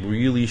often made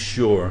really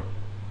sure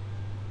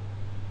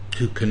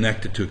to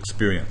connect it to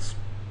experience.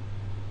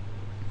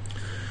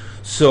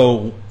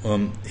 So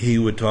he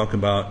would talk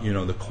about,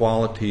 the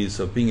qualities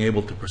of being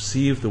able to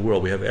perceive the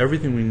world. We have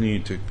everything we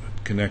need to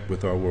connect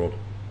with our world.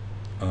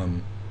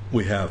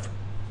 We have,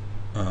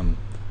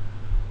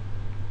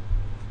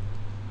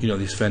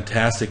 these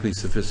fantastically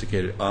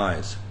sophisticated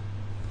eyes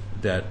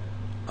that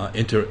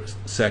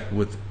intersect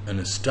with an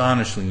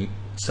astonishingly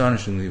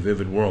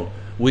vivid world.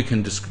 We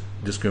can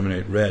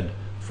discriminate red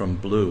from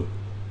blue.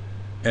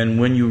 And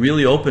when you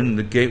really open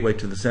the gateway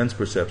to the sense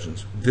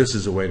perceptions, this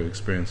is a way to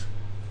experience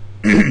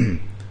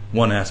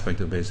one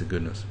aspect of basic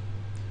goodness.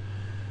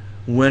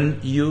 When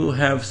you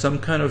have some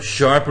kind of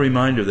sharp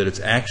reminder that it's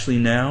actually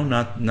now,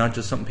 not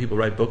just something people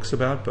write books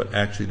about, but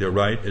actually they're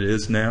right, it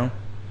is now,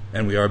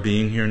 and we are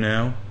being here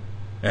now,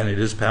 and it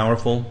is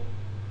powerful.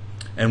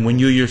 And when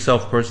you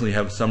yourself personally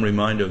have some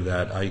reminder of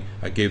that,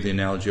 I gave the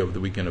analogy over the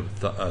weekend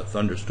of a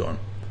thunderstorm,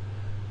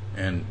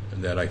 and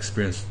that I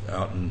experienced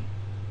out in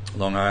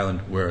Long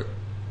Island, where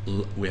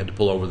we had to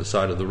pull over the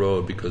side of the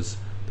road because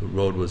the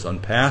road was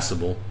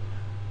unpassable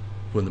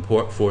with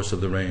the force of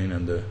the rain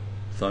and the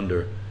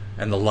thunder,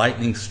 and the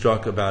lightning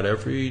struck about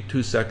every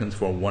 2 seconds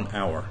for 1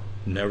 hour.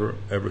 Never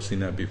ever seen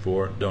that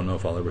before. Don't know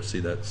if I'll ever see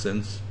that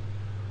since.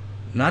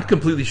 Not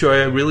completely sure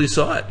I really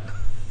saw it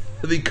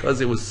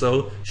because it was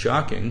so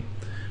shocking,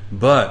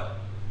 but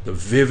the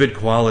vivid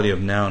quality of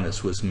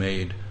nowness was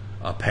made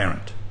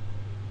apparent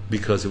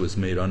because it was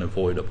made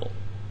unavoidable.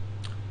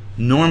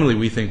 Normally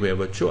we think we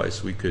have a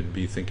choice. We could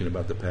be thinking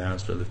about the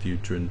past or the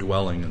future and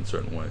dwelling in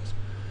certain ways.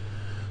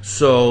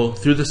 So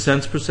through the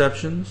sense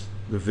perceptions,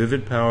 the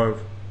vivid power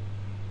of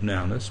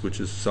nowness,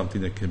 which is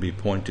something that can be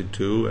pointed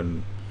to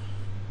and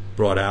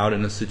brought out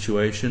in a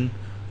situation,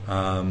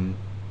 and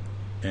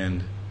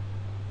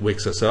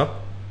wakes us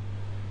up.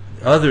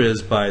 The other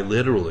is by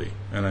literally,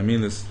 and I mean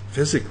this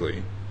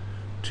physically,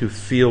 to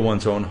feel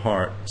one's own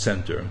heart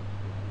center.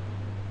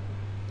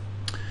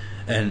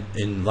 And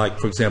in, like,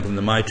 for example, in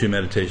the Maitri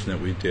meditation that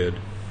we did,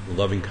 the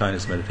loving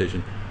kindness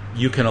meditation,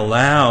 you can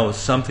allow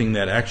something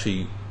that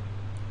actually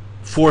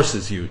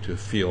forces you to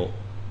feel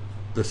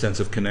the sense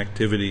of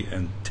connectivity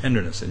and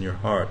tenderness in your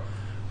heart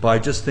by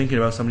just thinking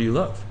about somebody you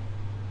love.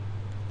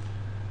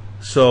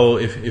 So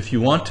if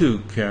you want to,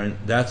 Karen,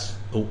 that's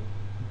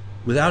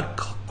without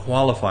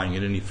qualifying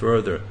it any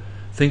further,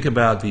 think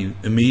about the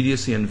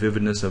immediacy and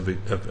vividness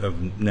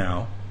of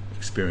now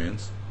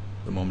experience,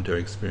 the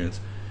momentary experience,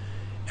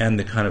 and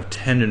the kind of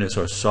tenderness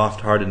or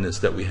soft-heartedness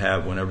that we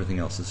have when everything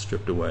else is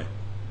stripped away.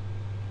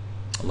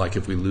 Like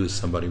if we lose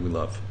somebody we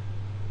love,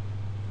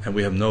 and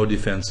we have no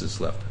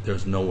defenses left.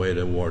 There's no way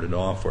to ward it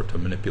off or to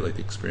manipulate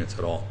the experience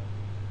at all.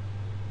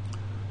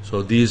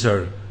 So these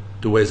are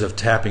the ways of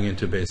tapping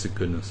into basic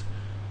goodness,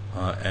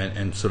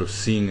 and sort of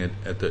seeing it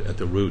at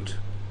the root,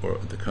 or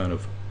the kind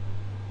of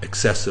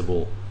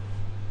accessible,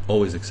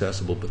 always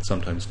accessible, but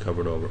sometimes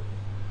covered over.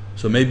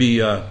 So maybe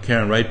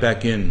Karen, write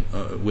back in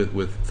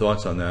with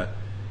thoughts on that,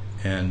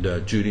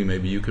 and Judy,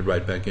 maybe you could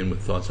write back in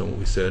with thoughts on what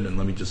we said, and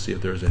let me just see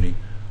if there's any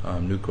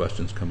new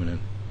questions coming in.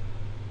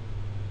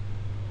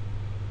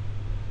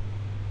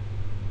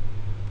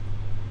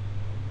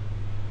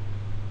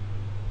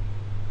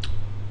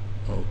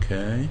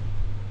 Okay.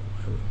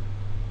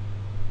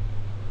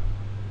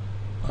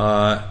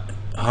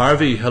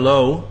 Harvey,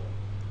 hello.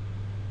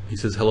 He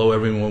says, hello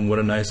everyone, what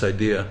a nice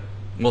idea.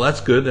 Well,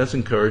 that's good, that's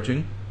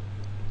encouraging.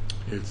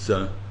 It's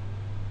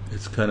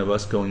kind of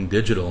us going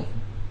digital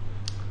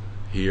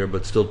here,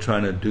 but still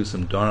trying to do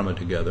some Dharma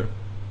together.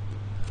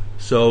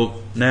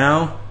 So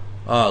now,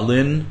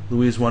 Lynn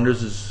Louise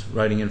Wonders is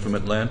writing in from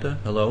Atlanta.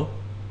 Hello.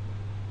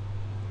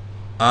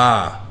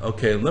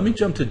 Okay. Let me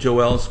jump to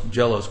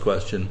Jello's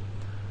question,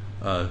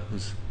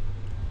 who's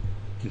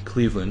in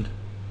Cleveland.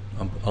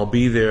 I'll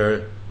be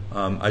there.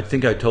 I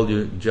think I told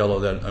you, Jello,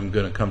 that I'm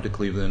going to come to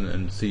Cleveland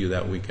and see you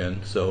that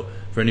weekend. So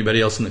for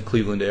anybody else in the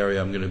Cleveland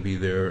area, I'm going to be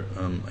there,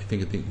 I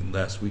think at the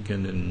last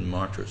weekend in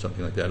March or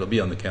something like that. It'll be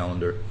on the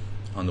calendar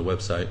on the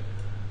website.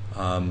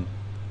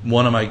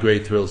 One of my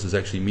great thrills is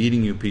actually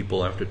meeting you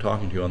people after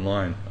talking to you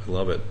online. I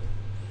love it.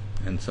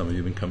 And some of you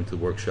have been coming to the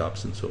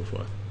workshops and so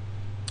forth.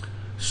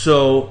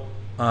 So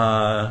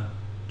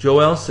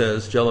Jello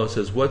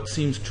says, what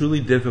seems truly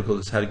difficult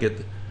is how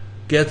to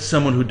get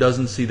someone who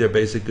doesn't see their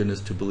basic goodness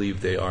to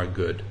believe they are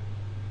good.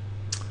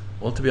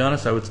 Well, to be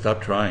honest, I would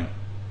stop trying.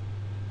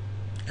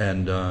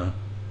 And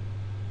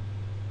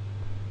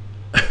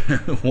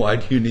why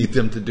do you need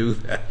them to do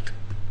that?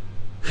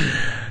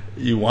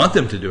 You want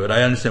them to do it.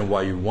 I understand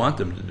why you want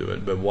them to do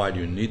it, but why do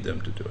you need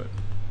them to do it?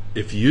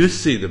 If you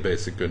see the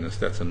basic goodness,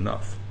 that's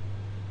enough.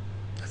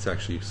 That's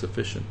actually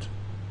sufficient.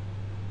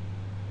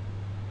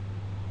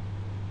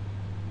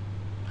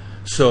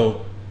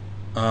 So,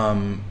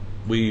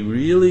 we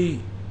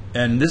really,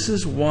 and this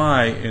is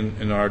why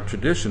in our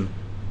tradition,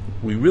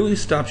 we really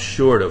stop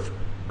short of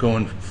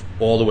going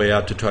all the way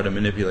out to try to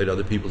manipulate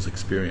other people's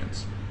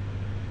experience.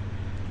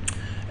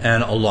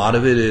 And a lot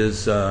of it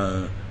is,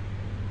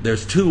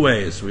 there's two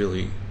ways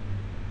really,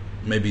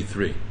 maybe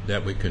three,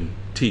 that we can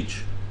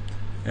teach.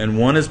 And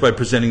one is by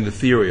presenting the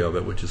theory of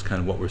it, which is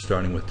kind of what we're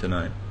starting with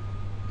tonight.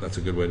 That's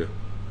a good way to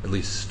at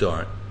least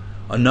start.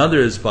 Another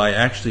is by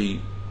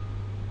actually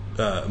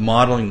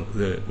modeling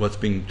what's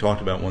being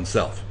talked about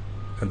oneself.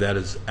 And that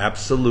is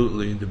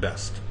absolutely the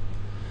best.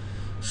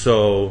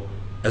 So,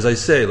 as I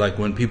say, like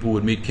when people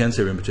would meet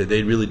Kensei Rinpoche,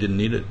 they really didn't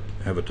need to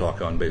have a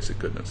talk on basic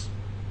goodness.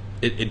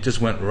 It just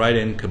went right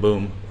in,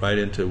 kaboom, right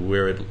into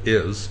where it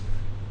is.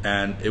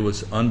 And it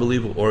was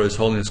unbelievable. Or His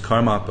Holiness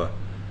Karmapa,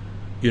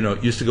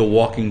 used to go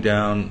walking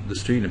down the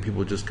street and people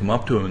would just come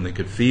up to him and they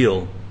could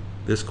feel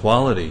this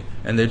quality.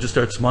 And they'd just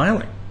start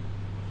smiling.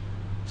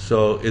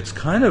 So it's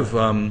kind of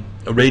a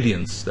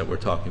radiance that we're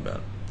talking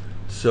about.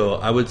 So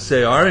I would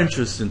say our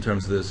interest in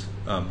terms of this,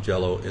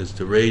 Jello, is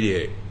to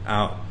radiate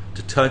out,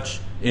 to touch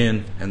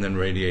in and then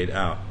radiate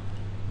out.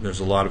 There's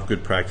a lot of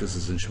good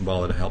practices in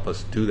Shambhala to help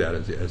us do that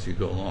as you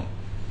go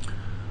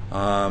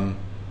along.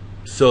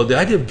 So the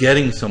idea of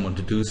getting someone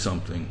to do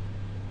something,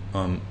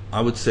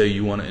 I would say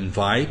you want to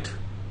invite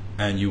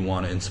and you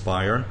want to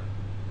inspire,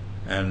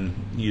 and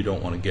you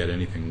don't want to get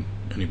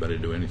anybody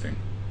to do anything.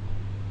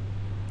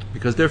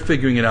 Because they're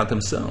figuring it out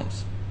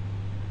themselves.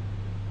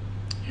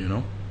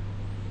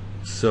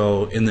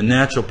 So in the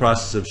natural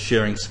process of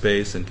sharing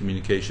space and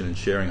communication and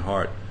sharing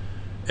heart,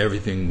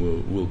 everything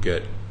will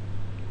get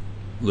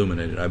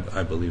illuminated.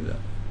 I believe that.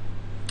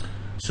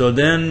 So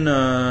then,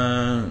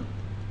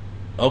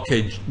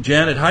 okay,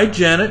 Janet. Hi,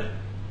 Janet.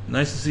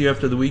 Nice to see you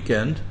after the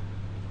weekend.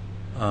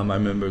 I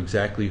remember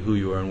exactly who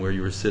you are and where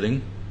you were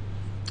sitting.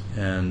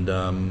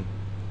 And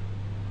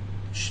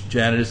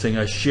Janet is saying,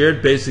 I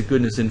shared basic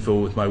goodness info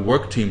with my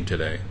work team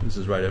today. This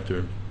is right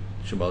after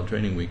Shambhala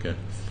training weekend.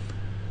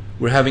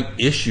 We're having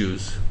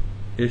issues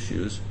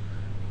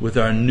with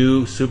our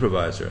new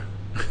supervisor.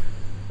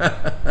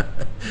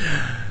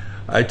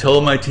 I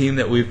told my team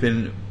that we've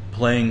been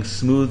playing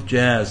smooth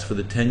jazz for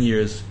the 10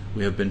 years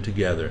we have been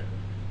together,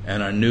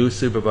 and our new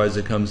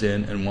supervisor comes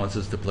in and wants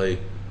us to play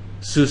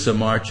Susa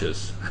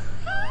marches.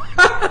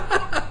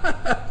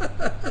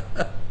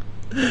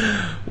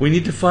 We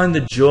need to find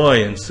the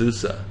joy in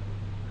Susa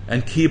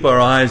and keep our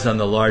eyes on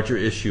the larger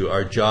issue,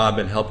 our job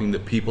in helping the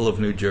people of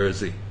New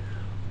Jersey.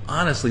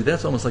 Honestly,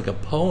 that's almost like a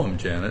poem,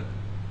 Janet.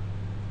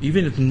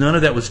 Even if none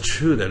of that was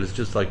true, that is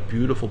just like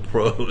beautiful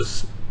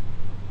prose.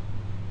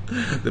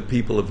 The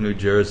people of New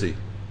Jersey.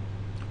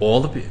 All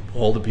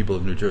the people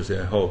of New Jersey,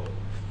 I hope.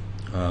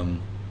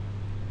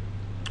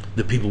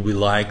 The people we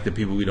like, the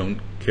people we don't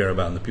care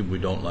about, and the people we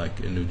don't like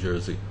in New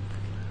Jersey.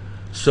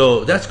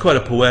 So that's quite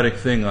a poetic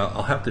thing.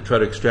 I'll have to try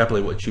to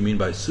extrapolate what you mean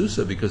by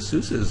Susa, because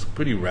Susa is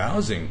pretty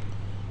rousing.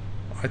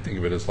 I think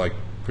of it as like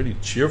pretty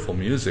cheerful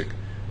music,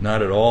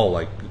 not at all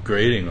like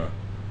grating. Or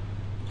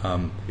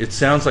it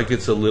sounds like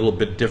it's a little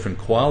bit different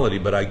quality,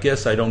 but I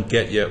guess I don't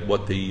get yet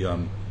what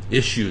the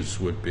issues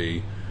would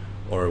be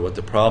or what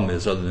the problem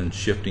is, other than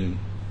shifting.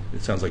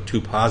 It sounds like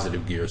two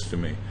positive gears to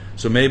me.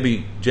 So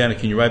maybe, Janet,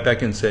 can you write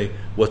back and say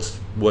what's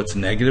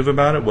negative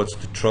about it, what's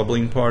the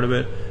troubling part of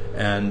it,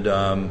 and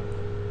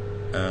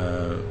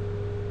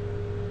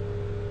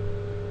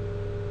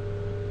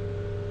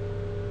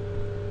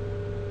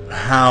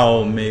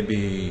how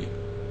maybe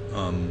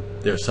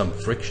there's some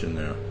friction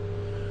there.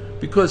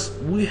 Because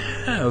we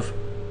have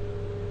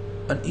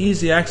an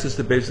easy access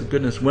to basic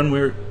goodness when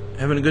we're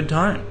having a good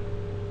time,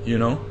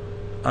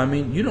 I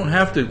mean, you don't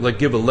have to like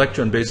give a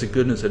lecture on basic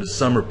goodness at a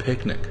summer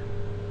picnic.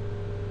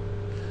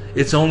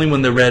 It's only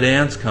when the red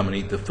ants come and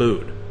eat the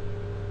food.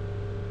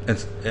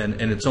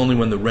 And it's only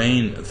when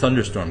the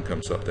thunderstorm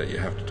comes up that you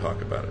have to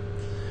talk about it.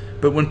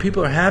 But when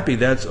people are happy,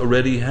 that's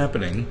already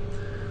happening.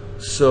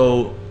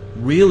 So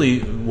really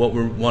what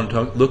we want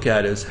to look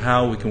at is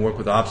how we can work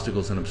with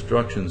obstacles and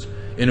obstructions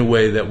in a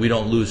way that we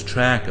don't lose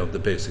track of the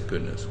basic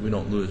goodness. We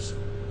don't lose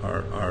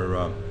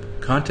our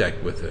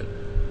contact with it,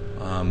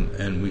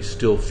 and we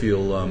still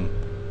feel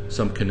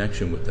some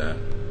connection with that.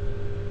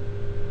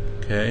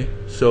 Okay,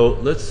 so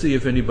let's see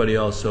if anybody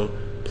else. So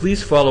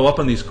please follow up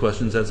on these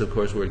questions. That's of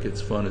course where it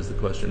gets fun, is the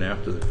question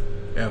after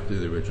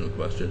the original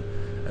question.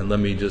 And let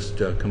me just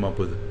come up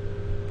with.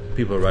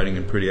 People are writing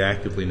in pretty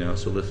actively now,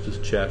 so let's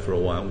just chat for a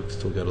while. We've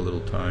still got a little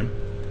time.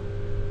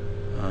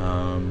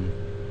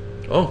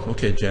 Oh,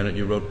 okay, Janet,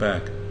 you wrote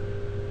back.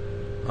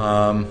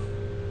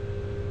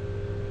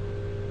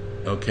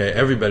 Okay,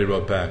 everybody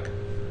wrote back.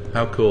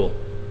 How cool.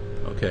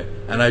 Okay,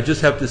 and I just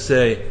have to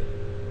say,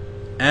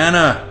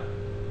 Anna,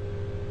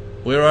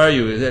 where are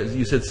you?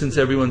 You said since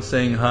everyone's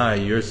saying hi,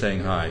 you're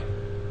saying hi.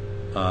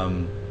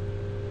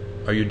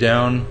 Are you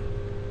down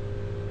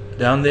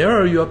there,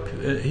 or are you up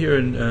here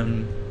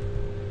in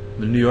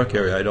the New York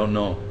area? I don't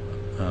know.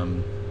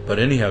 But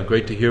anyhow,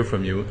 great to hear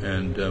from you,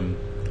 and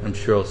I'm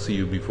sure I'll see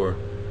you before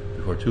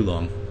too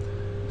long.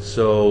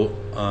 So,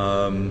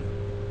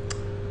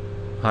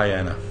 hi,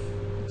 Anna.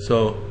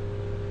 So,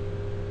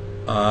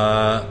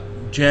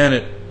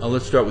 Janet,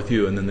 let's start with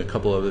you, and then a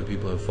couple other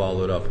people have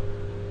followed up.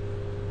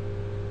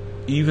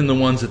 Even the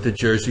ones at the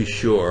Jersey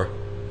Shore.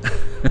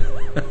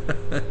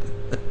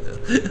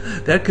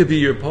 That could be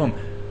your poem.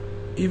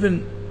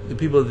 Even the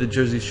people at the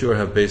Jersey Shore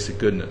have basic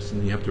goodness,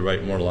 and you have to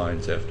write more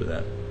lines after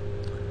that.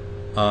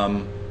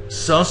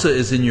 Salsa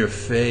is in your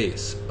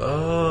face.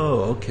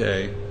 Oh,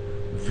 okay.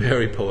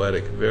 Very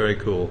poetic. Very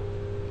cool.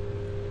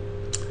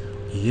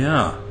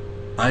 Yeah,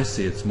 I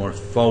see. It's more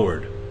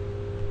forward.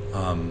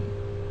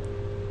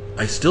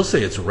 I still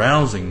say it's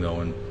rousing, though,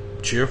 and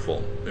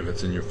cheerful if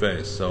it's in your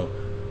face. So,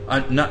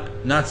 not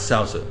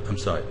salsa. I'm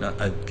sorry.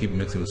 I keep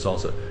mixing with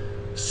salsa.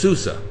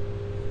 Sousa.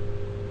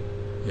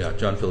 Yeah,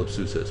 John Philip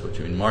Sousa is what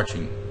you mean.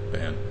 Marching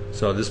band.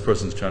 So this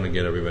person's trying to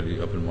get everybody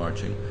up and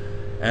marching.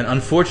 And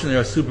unfortunately,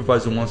 our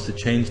supervisor wants to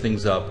change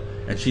things up,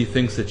 and she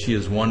thinks that she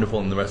is wonderful,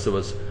 and the rest of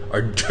us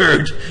are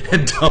dirt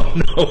and don't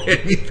know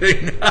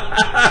anything.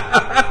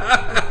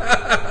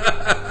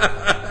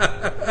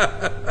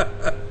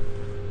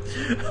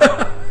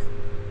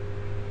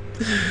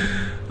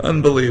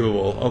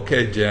 Unbelievable.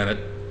 Okay, Janet.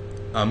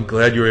 I'm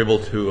glad you're able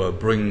to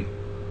bring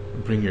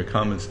your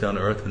comments down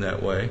to earth in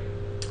that way.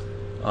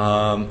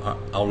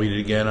 I'll read it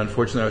again.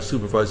 Unfortunately, our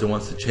supervisor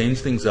wants to change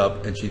things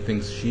up, and she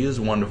thinks she is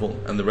wonderful,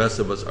 and the rest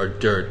of us are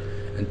dirt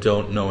and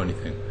don't know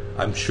anything.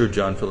 I'm sure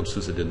John Philip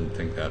Sousa didn't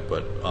think that,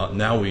 but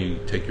now we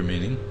take your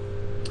meaning.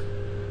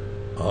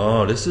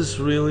 Oh, this is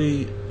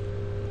really,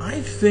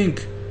 I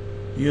think,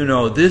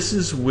 this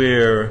is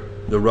where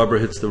the rubber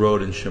hits the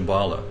road in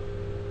Shambhala.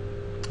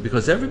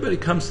 Because everybody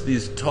comes to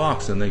these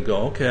talks and they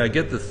go, okay, I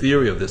get the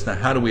theory of this. Now,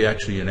 how do we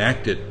actually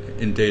enact it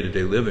in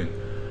day-to-day living?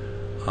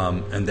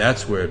 And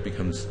that's where it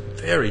becomes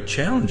very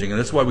challenging. And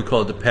that's why we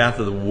call it the path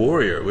of the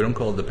warrior. We don't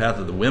call it the path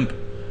of the wimp.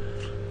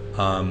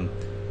 And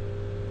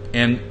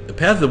the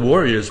path of the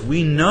warrior is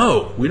we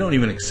know, we don't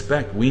even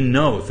expect, we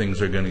know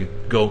things are going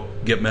to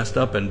get messed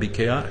up and be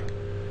chaotic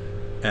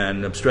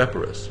and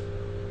obstreperous.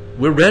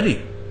 We're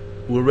ready.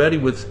 We're ready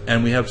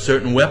and we have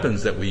certain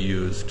weapons that we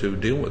use to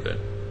deal with it.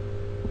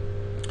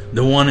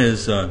 The one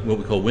is what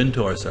we call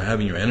windtor, so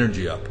having your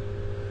energy up.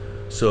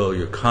 So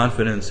your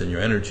confidence and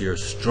your energy are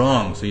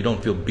strong, so you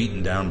don't feel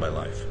beaten down by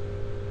life.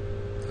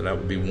 So that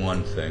would be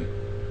one thing.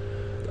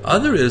 The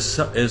other is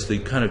the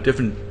kind of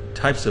different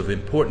types of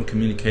important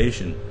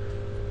communication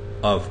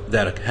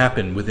that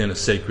happen within a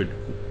sacred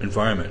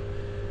environment,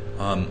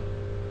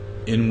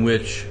 in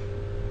which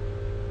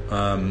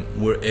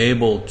we're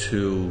able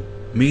to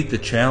meet the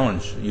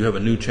challenge. You have a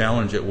new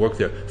challenge at work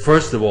there.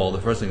 First of all,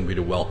 the first thing would be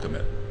to welcome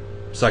it,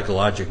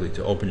 psychologically,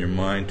 to open your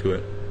mind to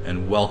it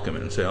and welcome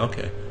it and say,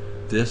 okay,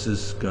 this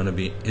is going to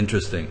be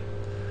interesting.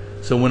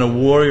 So when a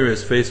warrior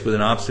is faced with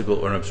an obstacle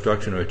or an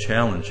obstruction or a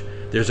challenge,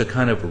 there's a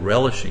kind of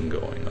relishing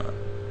going on.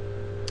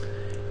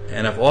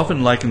 And I've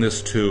often likened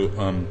this to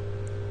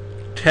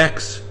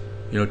techies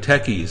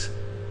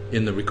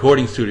in the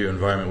recording studio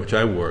environment which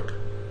I work.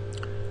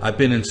 I've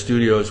been in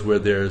studios where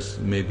there's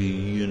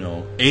maybe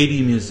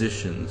 80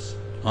 musicians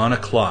on a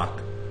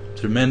clock,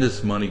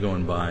 tremendous money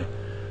going by,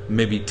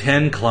 maybe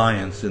 10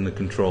 clients in the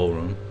control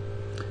room,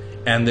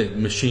 and the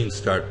machines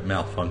start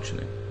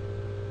malfunctioning.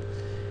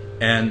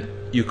 And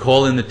you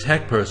call in the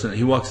tech person,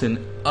 he walks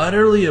in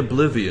utterly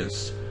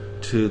oblivious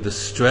to the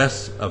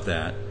stress of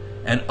that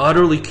and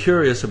utterly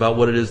curious about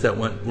what it is that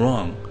went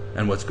wrong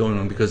and what's going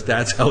on, because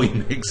that's how he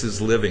makes his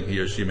living, he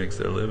or she makes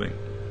their living.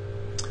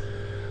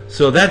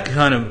 So that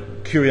kind of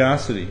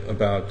curiosity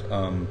about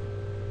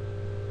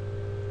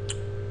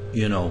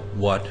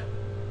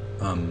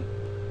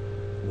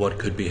what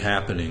could be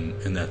happening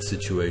in that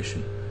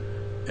situation,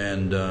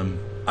 and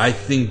I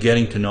think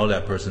getting to know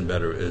that person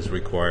better is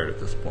required at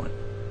this point.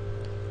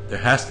 There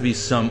has to be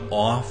some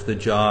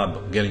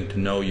off-the-job getting to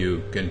know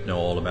you, getting to know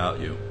all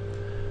about you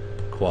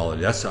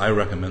quality. I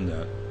recommend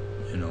that.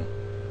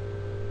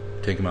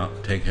 Take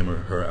him or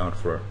her out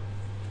for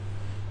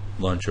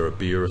lunch or a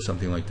beer or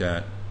something like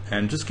that,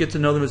 and just get to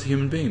know them as a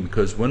human being,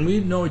 because when we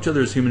know each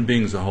other as human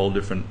beings, a whole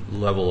different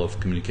level of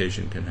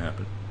communication can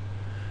happen.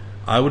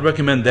 I would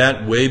recommend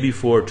that way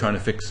before trying to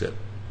fix it.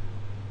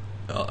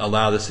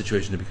 Allow the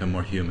situation to become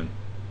more human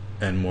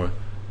and more,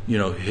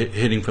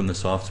 hitting from the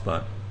soft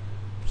spot.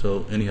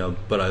 So anyhow,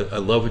 but I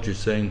love what you're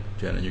saying,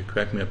 Janet. You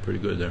cracked me up pretty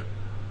good there.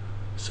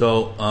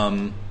 So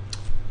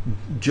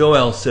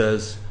Joelle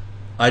says,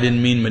 I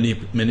didn't mean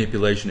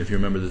manipulation, if you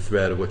remember the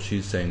thread of what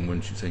she's saying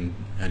when she's saying,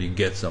 how do you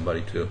get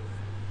somebody to?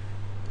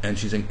 And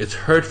she's saying, it's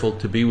hurtful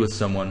to be with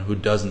someone who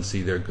doesn't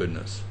see their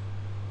goodness.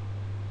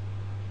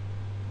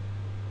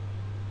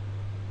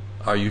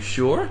 Are you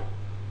sure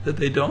that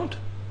they don't?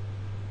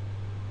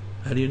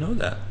 How do you know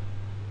that?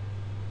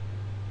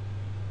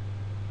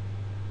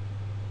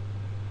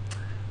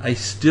 I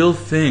still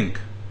think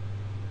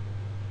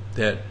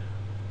that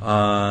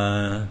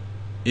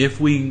if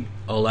we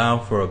allow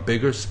for a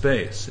bigger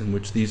space in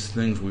which these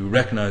things, we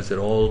recognize that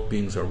all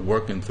beings are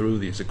working through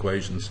these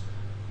equations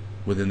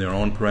within their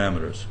own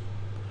parameters,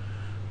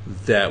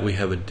 that we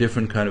have a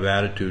different kind of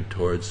attitude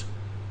towards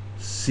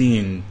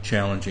seeing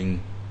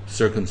challenging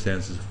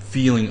circumstances,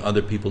 feeling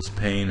other people's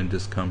pain and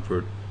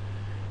discomfort,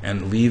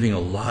 and leaving a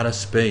lot of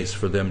space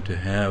for them to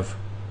have,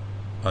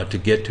 to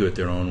get to it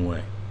their own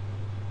way.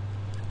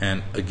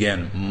 And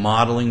again,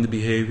 modeling the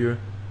behavior,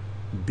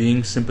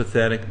 being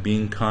sympathetic,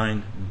 being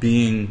kind,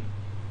 being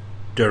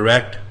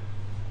direct,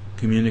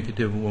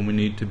 communicative when we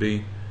need to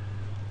be,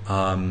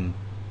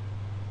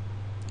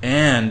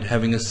 and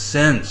having a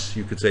sense,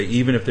 you could say,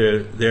 even if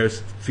their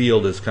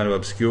field is kind of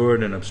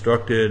obscured and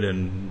obstructed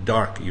and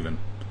dark even,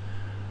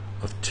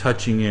 of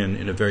touching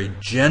in a very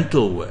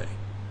gentle way,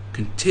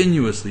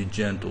 continuously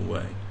gentle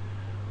way,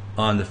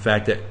 on the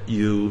fact that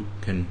you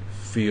can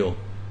feel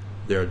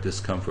their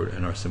discomfort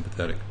and are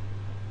sympathetic.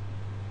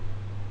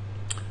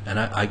 And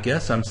I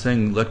guess I'm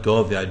saying let go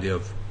of the idea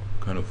of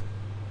kind of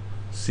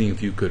seeing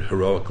if you could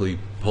heroically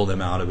pull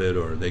them out of it,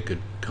 or they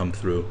could come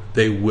through.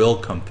 They will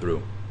come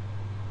through.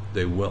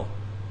 They will.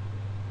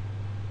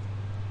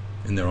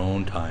 In their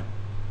own time.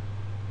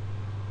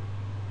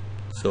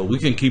 So we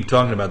can keep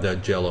talking about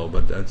that Jello,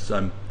 but that's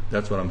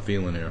what I'm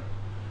feeling here.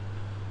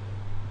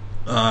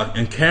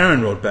 And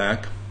Karen wrote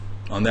back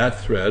on that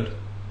thread,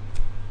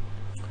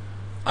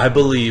 I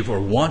believe, or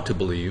want to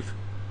believe,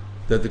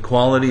 that the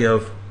quality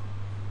of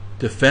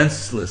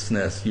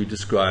defenselessness you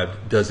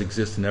described does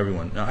exist in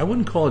everyone. Now, I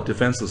wouldn't call it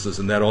defenselessness,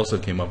 and that also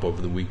came up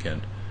over the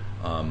weekend,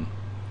 the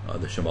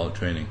Shambhala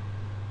training.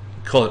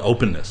 Call it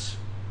openness.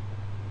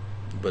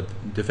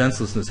 But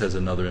defenselessness has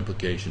another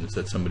implication. It's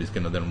that somebody's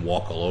going to then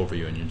walk all over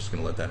you and you're just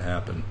going to let that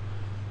happen.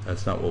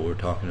 That's not what we're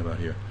talking about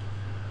here.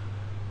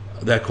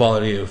 That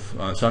quality of,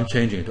 so I'm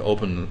changing it to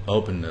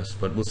openness,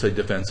 but we'll say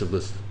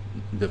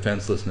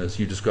defenselessness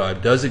you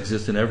described does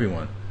exist in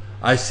everyone.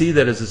 I see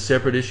that as a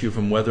separate issue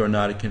from whether or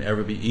not it can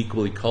ever be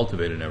equally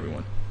cultivated in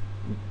everyone.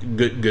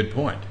 Good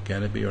point.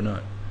 Can it be or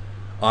not?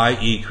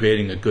 I.e.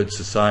 creating a good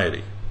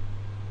society.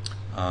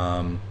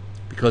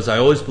 Because I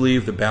always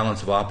believe the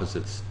balance of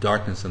opposites,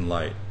 darkness and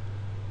light.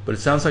 But it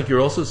sounds like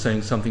you're also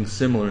saying something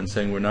similar in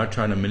saying we're not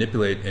trying to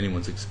manipulate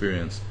anyone's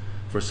experience.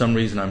 For some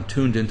reason I'm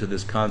tuned into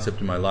this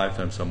concept in my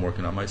lifetime, so I'm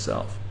working on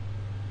myself.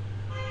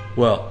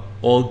 Well,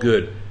 all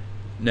good.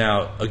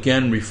 Now,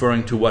 again,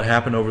 referring to what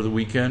happened over the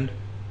weekend,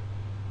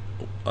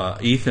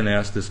 Ethan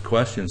asked this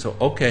question. So,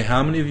 okay,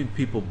 how many of you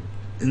people,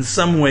 in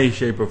some way,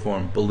 shape, or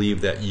form,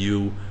 believe that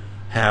you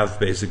have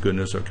basic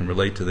goodness or can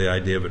relate to the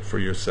idea of it for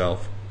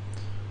yourself?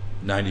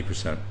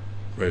 90%.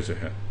 Raise your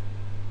hand.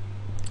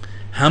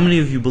 How many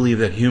of you believe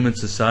that human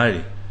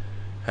society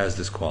has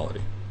this quality?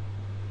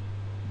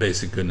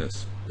 Basic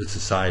goodness. That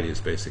society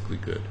is basically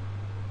good.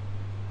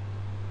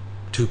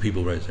 2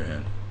 people raise their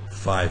hand.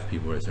 5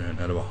 people raise their hand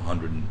out of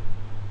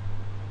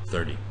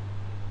 130.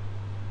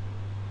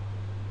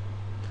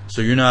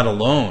 So you're not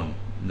alone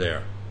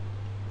there.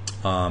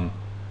 And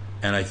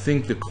I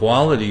think the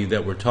quality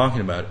that we're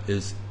talking about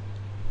is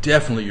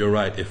definitely, you're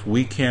right. If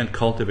we can't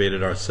cultivate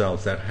it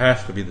ourselves, that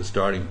has to be the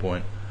starting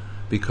point,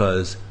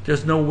 because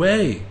there's no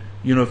way,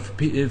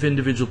 if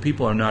individual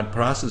people are not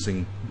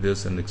processing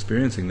this and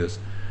experiencing this,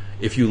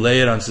 if you lay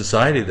it on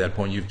society at that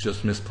point, you've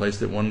just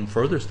misplaced it one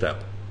further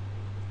step.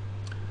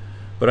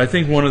 But I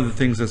think one of the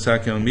things that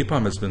Sakyong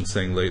Mipam has been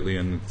saying lately,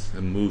 and it's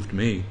moved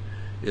me,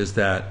 is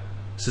that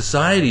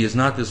society is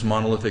not this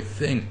monolithic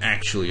thing.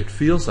 Actually, it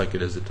feels like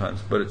it is at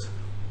times, but it's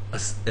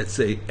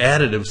a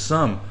additive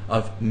sum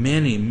of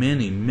many,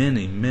 many,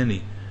 many,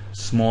 many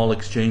small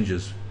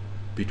exchanges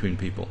between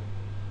people.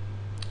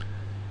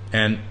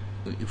 And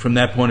from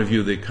that point of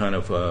view, the kind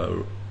of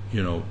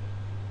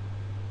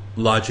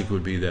logic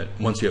would be that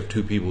once you have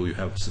 2 people, you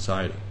have a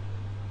society.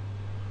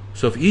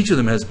 So if each of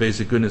them has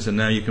basic goodness, and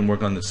now you can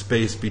work on the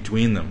space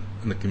between them,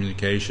 and the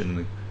communication,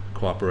 the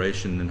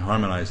cooperation, and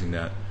harmonizing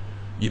that,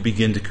 you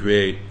begin to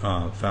create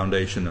a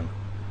foundation of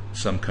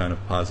some kind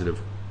of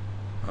positive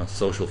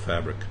social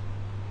fabric.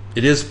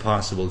 It is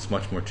possible. It's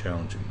much more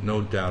challenging,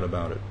 no doubt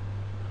about it.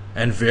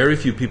 And very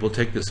few people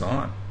take this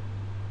on.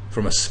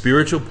 From a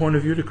spiritual point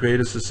of view, to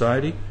create a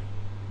society,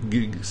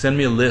 Send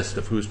me a list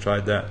of who's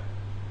tried that.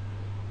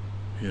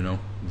 You know,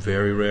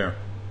 very rare.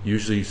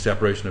 Usually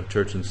separation of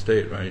church and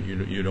state, right?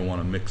 You don't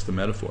want to mix the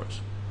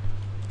metaphors.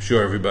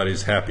 Sure,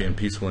 everybody's happy and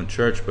peaceful in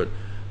church, but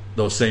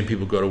those same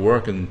people go to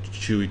work and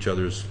chew each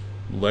other's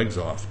legs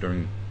off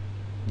during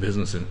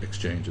business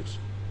exchanges.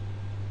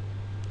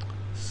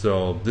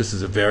 So this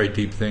is a very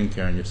deep thing,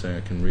 Karen, you're saying.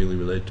 I can really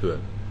relate to it.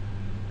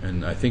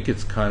 And I think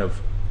it's kind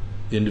of,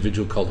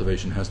 individual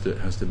cultivation has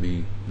to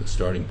be the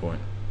starting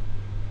point.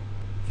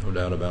 No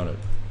doubt about it.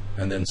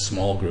 And then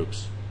small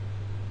groups,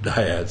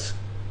 dyads,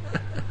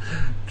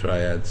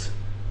 triads,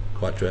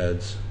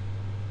 quadrads.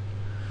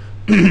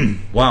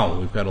 Wow,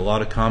 we've got a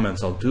lot of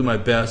comments. I'll do my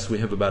best. We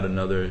have about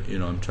another,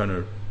 I'm trying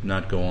to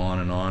not go on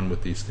and on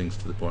with these things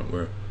to the point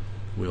where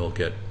we'll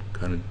get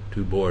kind of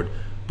too bored.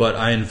 But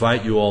I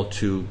invite you all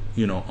to,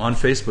 on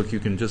Facebook you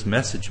can just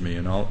message me,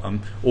 and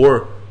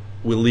or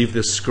we'll leave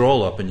this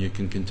scroll up and you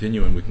can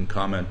continue and we can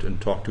comment and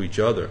talk to each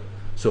other.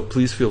 So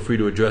please feel free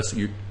to address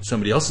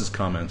somebody else's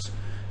comments.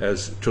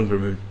 As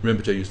Trungpa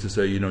Rinpoche used to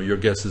say, your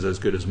guess is as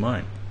good as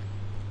mine.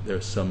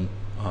 There's some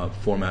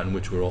format in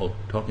which we're all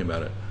talking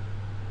about it.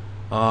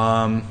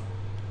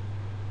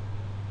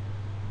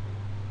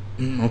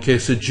 Okay,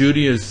 so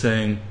Judy is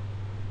saying,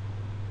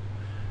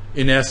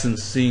 in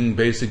essence, seeing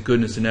basic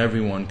goodness in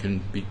everyone can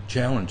be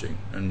challenging,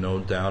 and no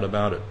doubt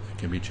about it, it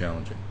can be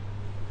challenging.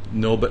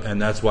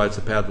 And that's why it's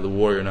the path of the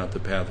warrior, not the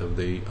path of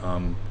the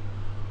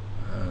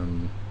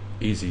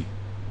easy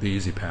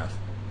path.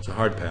 It's a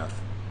hard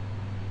path.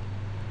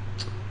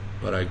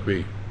 But I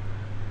agree.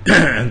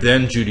 And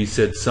then Judy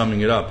said,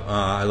 summing it up,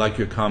 I like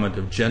your comment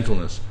of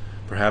gentleness.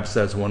 Perhaps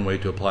that's one way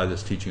to apply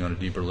this teaching on a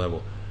deeper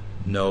level.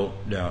 No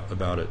doubt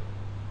about it.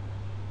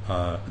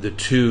 The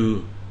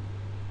two,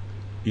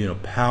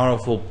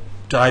 powerful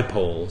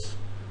dipoles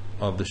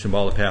of the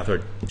Shambhala path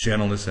are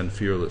gentleness and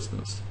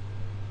fearlessness,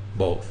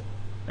 both.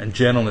 And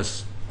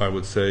gentleness, I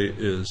would say,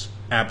 is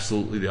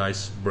absolutely the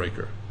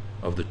icebreaker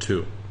of the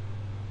two.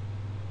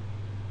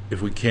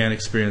 If we can't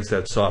experience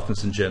that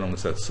softness and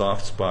gentleness, that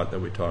soft spot that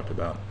we talked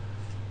about,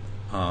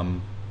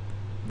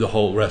 the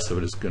whole rest of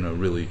it is going to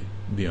really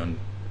be on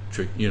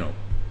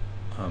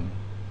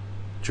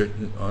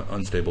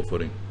unstable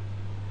footing.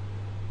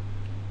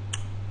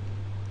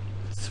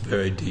 It's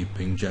very deep.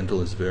 Being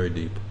gentle is very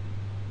deep.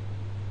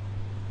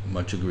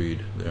 Much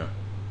agreed there.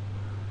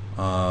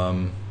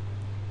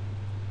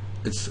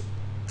 Its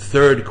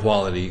third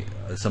quality,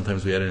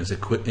 sometimes we add in, is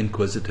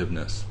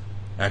inquisitiveness,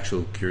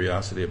 actual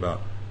curiosity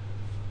about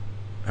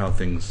how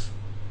things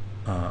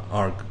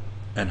are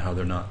and how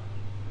they're not,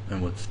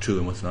 and what's true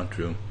and what's not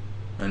true.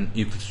 And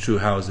if it's true,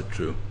 how is it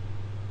true?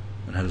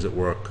 And how does it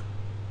work?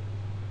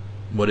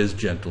 What is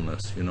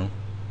gentleness,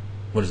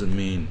 What does it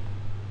mean?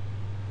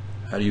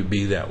 How do you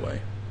be that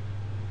way?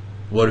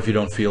 What if you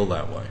don't feel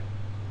that way?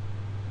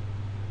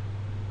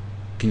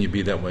 Can you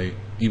be that way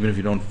even if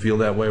you don't feel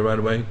that way right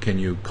away? Can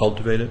you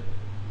cultivate it?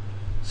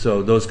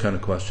 So those kind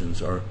of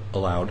questions are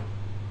allowed.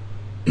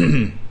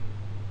 And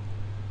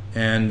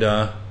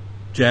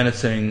Janet's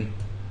saying,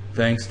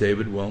 thanks,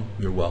 David. Well,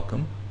 you're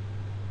welcome.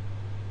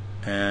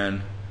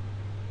 And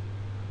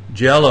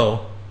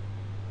Jello,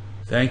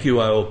 thank you.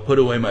 I will put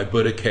away my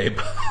Buddha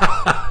cape.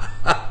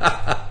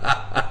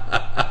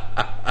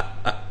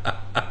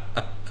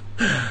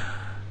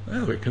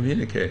 Well, we're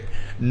communicating.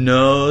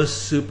 No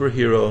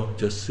superhero,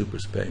 just super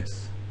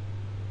space.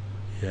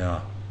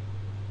 Yeah.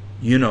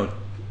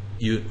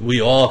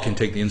 We all can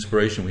take the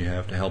inspiration we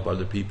have to help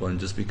other people and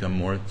just become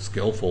more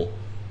skillful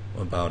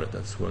about it.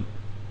 That's what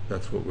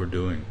we're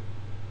doing.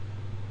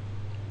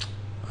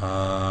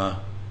 And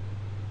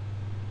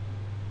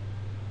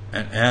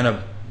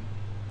Anna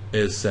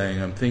is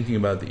saying, I'm thinking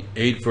about the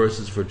 8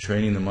 verses for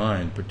training the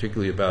mind,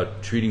 particularly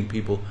about treating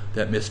people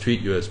that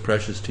mistreat you as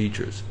precious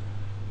teachers.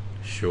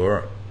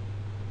 Sure.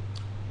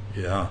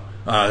 Yeah.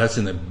 That's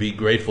in the be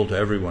grateful to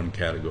everyone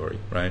category,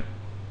 right?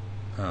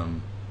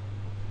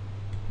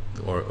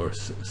 Or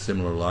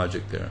similar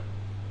logic there.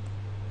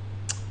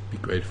 Be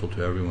grateful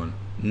to everyone.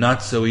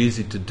 Not so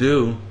easy to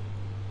do,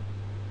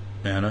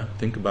 Anna.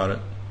 Think about it.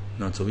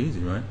 Not so easy,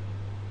 right?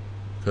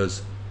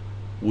 Because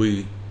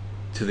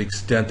to the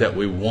extent that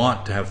we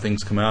want to have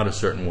things come out a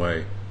certain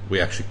way, we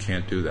actually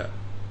can't do that.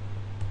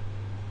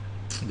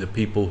 The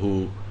people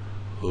who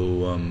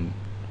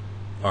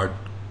are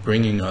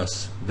bringing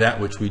us that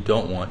which we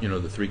don't want,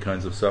 the 3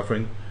 kinds of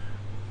suffering,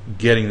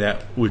 getting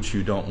that which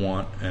you don't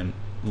want and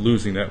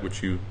losing that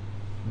which you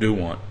do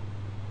want,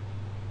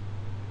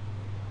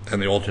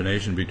 and the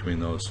alternation between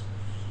those.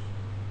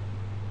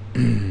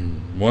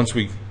 Once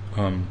we,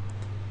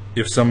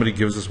 if somebody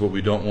gives us what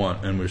we don't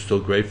want and we're still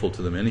grateful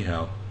to them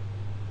anyhow,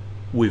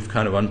 we've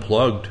kind of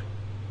unplugged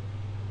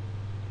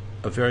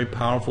a very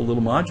powerful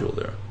little module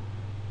there.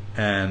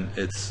 And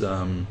it's,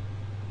 I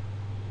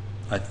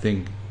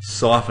think,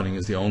 softening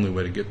is the only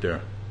way to get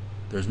there.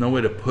 There's no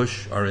way to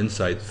push our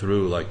insight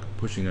through like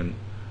pushing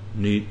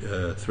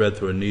a thread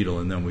through a needle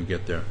and then we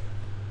get there.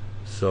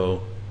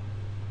 So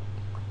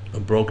a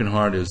broken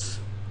heart is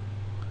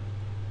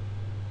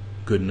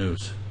good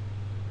news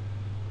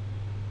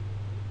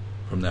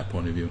from that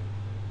point of view.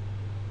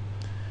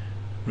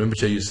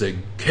 Rinpoche used to say,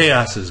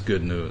 chaos is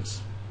good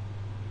news.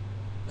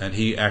 And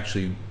he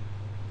actually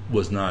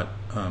was not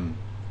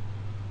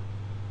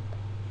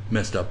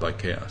messed up by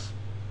chaos.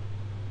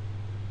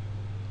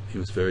 He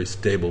was very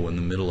stable in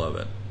the middle of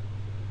it.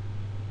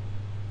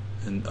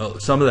 And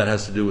some of that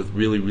has to do with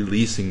really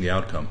releasing the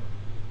outcome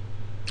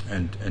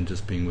and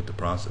just being with the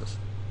process.